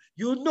appeared to you.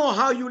 You know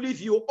how you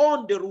live. You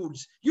own the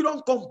rules. You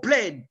don't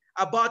complain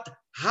about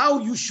how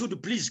you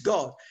should please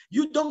God.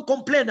 You don't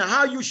complain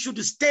how you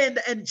should stand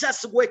and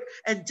just wait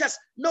and just,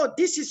 no,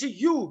 this is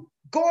you.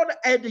 God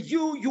and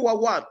you are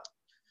one.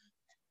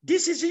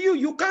 This is you.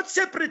 You can't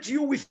separate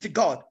you with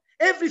God.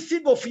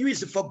 Everything of you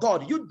is for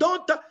God. You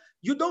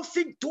don't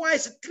think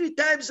twice, 3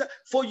 times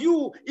for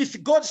you.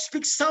 If God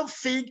speaks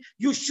something,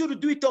 you should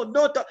do it or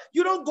not.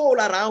 You don't go all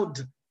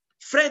around.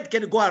 Friend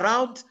can go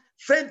around.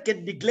 Friend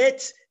can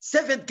neglect.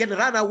 Servant can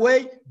run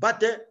away.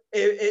 But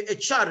a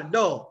child,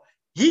 no.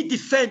 He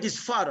defends his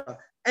father,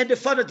 and the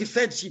father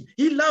defends him.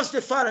 He loves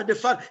the father, and the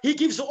father, he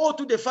gives all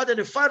to the father,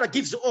 and the father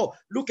gives all.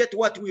 Look at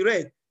what we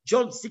read.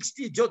 John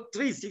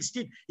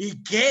 3:16. He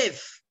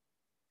gave.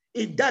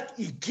 In that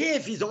he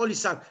gave his only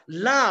son.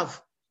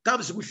 Love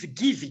comes with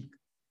giving.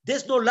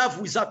 There's no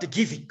love without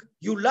giving.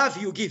 You love,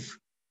 you give.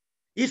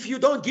 If you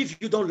don't give,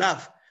 you don't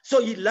love.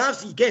 So he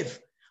loves, he gave.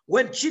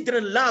 When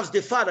children loves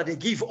the father, they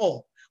give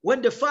all.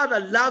 When the father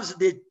loves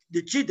the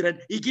children,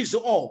 he gives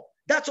all.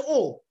 That's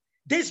all.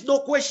 There's no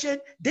question.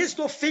 There's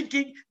no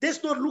thinking.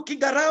 There's no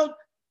looking around.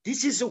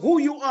 This is who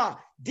you are.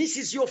 This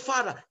is your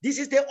father. This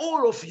is the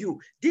all of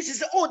you. This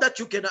is all that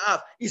you can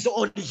have. Is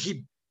only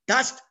him.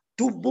 That's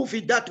to move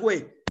in that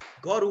way.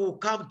 God will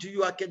come to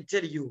you, I can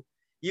tell you.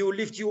 He will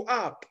lift you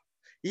up.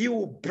 He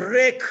will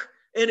break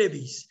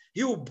enemies.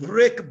 He will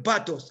break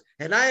battles.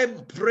 And I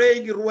am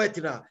praying right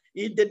now,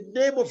 in the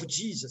name of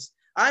Jesus,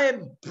 I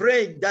am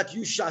praying that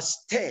you shall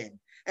stand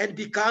and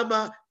become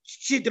a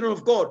children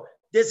of God.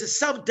 There's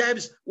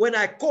sometimes when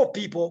I call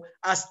people,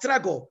 I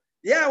struggle.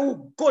 Yeah, I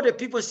will call the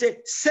people and say,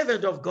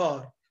 servant of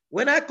God.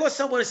 When I call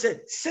someone and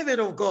say, servant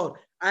of God,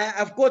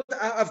 I've got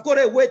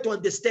a way to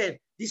understand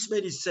this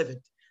man is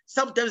servant.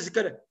 Sometimes it's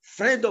a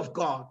friend of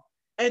God.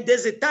 And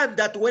there's a time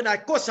that when I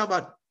call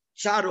someone,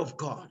 child of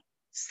God,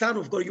 son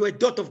of God, you're a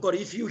daughter of God.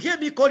 If you hear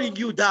me calling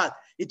you that,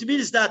 it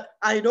means that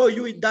I know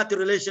you in that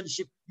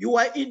relationship. You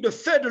are in the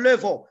 3rd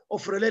level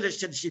of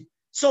relationship.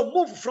 So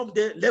move from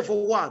the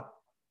level 1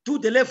 to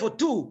the level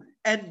 2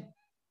 and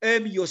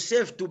aim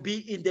yourself to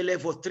be in the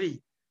level 3.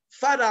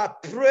 Father, I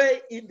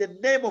pray in the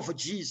name of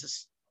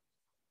Jesus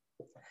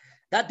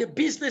that the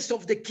business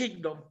of the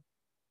kingdom,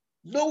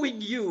 knowing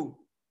you,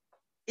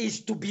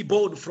 is to be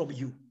born from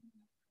you.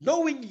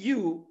 Knowing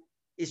you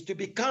is to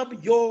become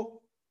your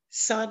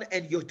son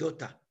and your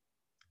daughter.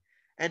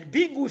 And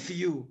being with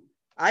you,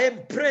 I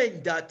am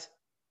praying that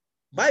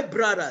my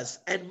brothers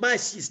and my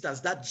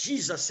sisters, that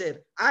Jesus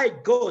said, I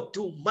go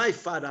to my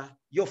Father,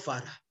 your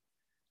Father,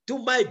 to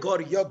my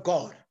God, your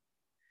God,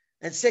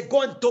 and say,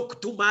 go and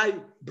talk to my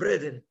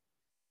brethren.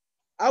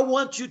 I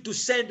want you to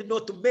send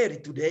not Mary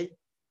today,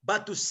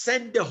 but to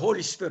send the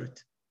Holy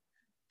Spirit,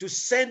 to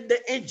send the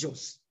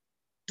angels,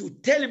 to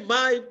tell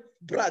my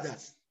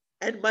brothers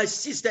and my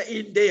sister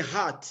in their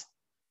heart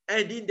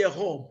and in their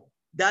home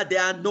that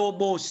there are no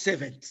more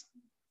servants,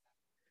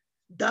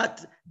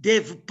 that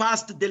they've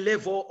passed the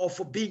level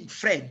of being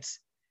friends.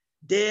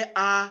 They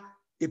are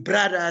the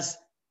brothers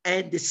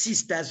and the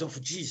sisters of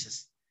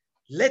Jesus.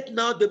 Let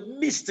now the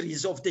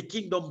mysteries of the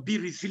kingdom be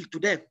revealed to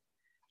them.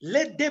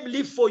 Let them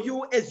live for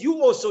you as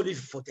you also live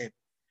for them.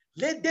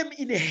 Let them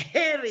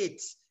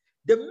inherit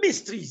the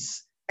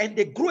mysteries and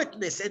the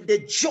greatness and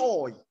the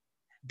joy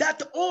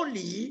that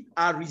only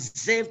are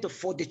reserved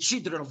for the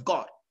children of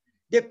God.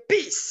 The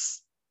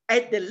peace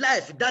and the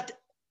life that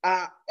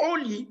are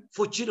only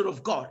for children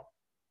of God.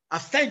 I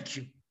thank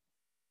you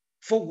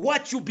for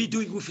what you'll be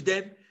doing with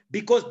them,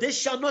 because they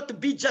shall not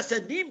be just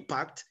an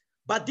impact,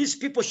 but these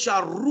people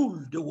shall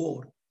rule the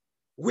world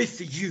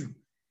with you.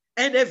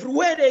 And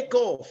everywhere they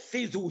go,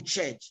 things will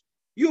change.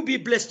 You be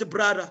blessed,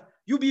 brother.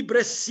 You be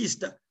blessed,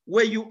 sister,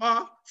 where you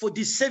are for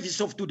this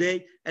service of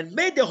today. And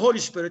may the Holy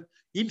Spirit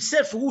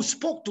himself, who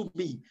spoke to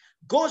me,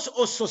 goes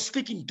also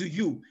speaking to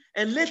you,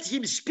 and let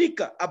him speak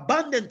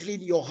abundantly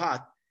in your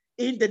heart.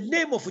 In the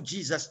name of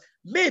Jesus.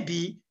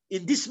 Maybe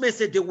in this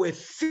message there were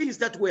things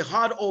that were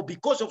hard, or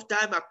because of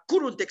time I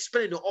couldn't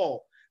explain it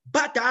all.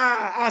 But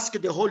I ask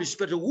the Holy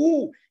Spirit,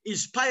 who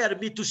inspired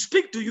me to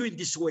speak to you in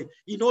this way.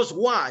 He knows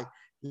why.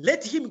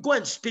 Let him go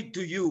and speak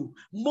to you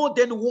more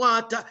than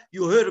what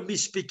you heard me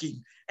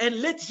speaking.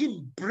 And let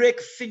him break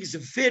things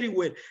very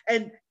well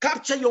and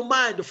capture your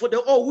mind for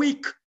the whole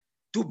week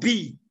to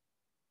be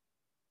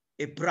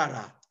a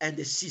brother and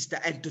a sister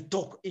and to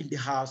talk in the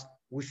house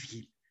with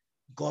him.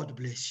 God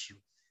bless you.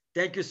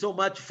 Thank you so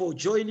much for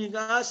joining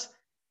us.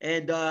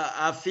 And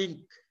I think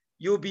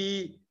you'll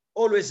be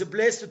always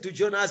blessed to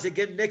join us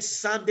again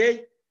next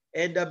Sunday.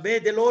 And may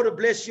the Lord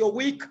bless your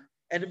week.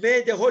 And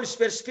may the Holy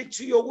Spirit speak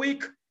to your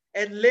week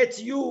and let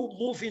you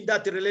move in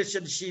that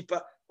relationship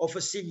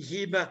of seeing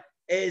him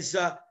as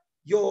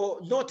your,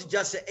 not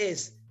just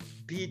as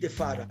be the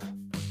Father.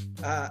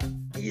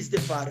 He is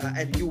the Father,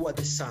 and you are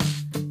the Son,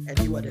 and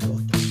you are the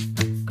daughter.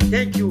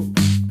 Thank you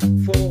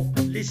for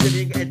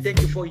listening, and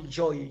thank you for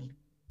enjoying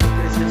the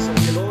presence of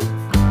the Lord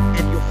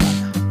and your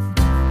Father.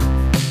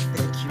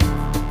 Thank you.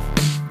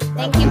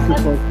 Thank you,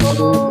 Pastor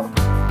Paul.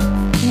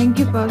 Thank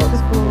you,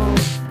 Pastor Paul.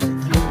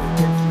 Thank you.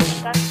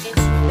 God bless you.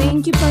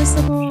 Thank you,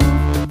 Pastor Paul.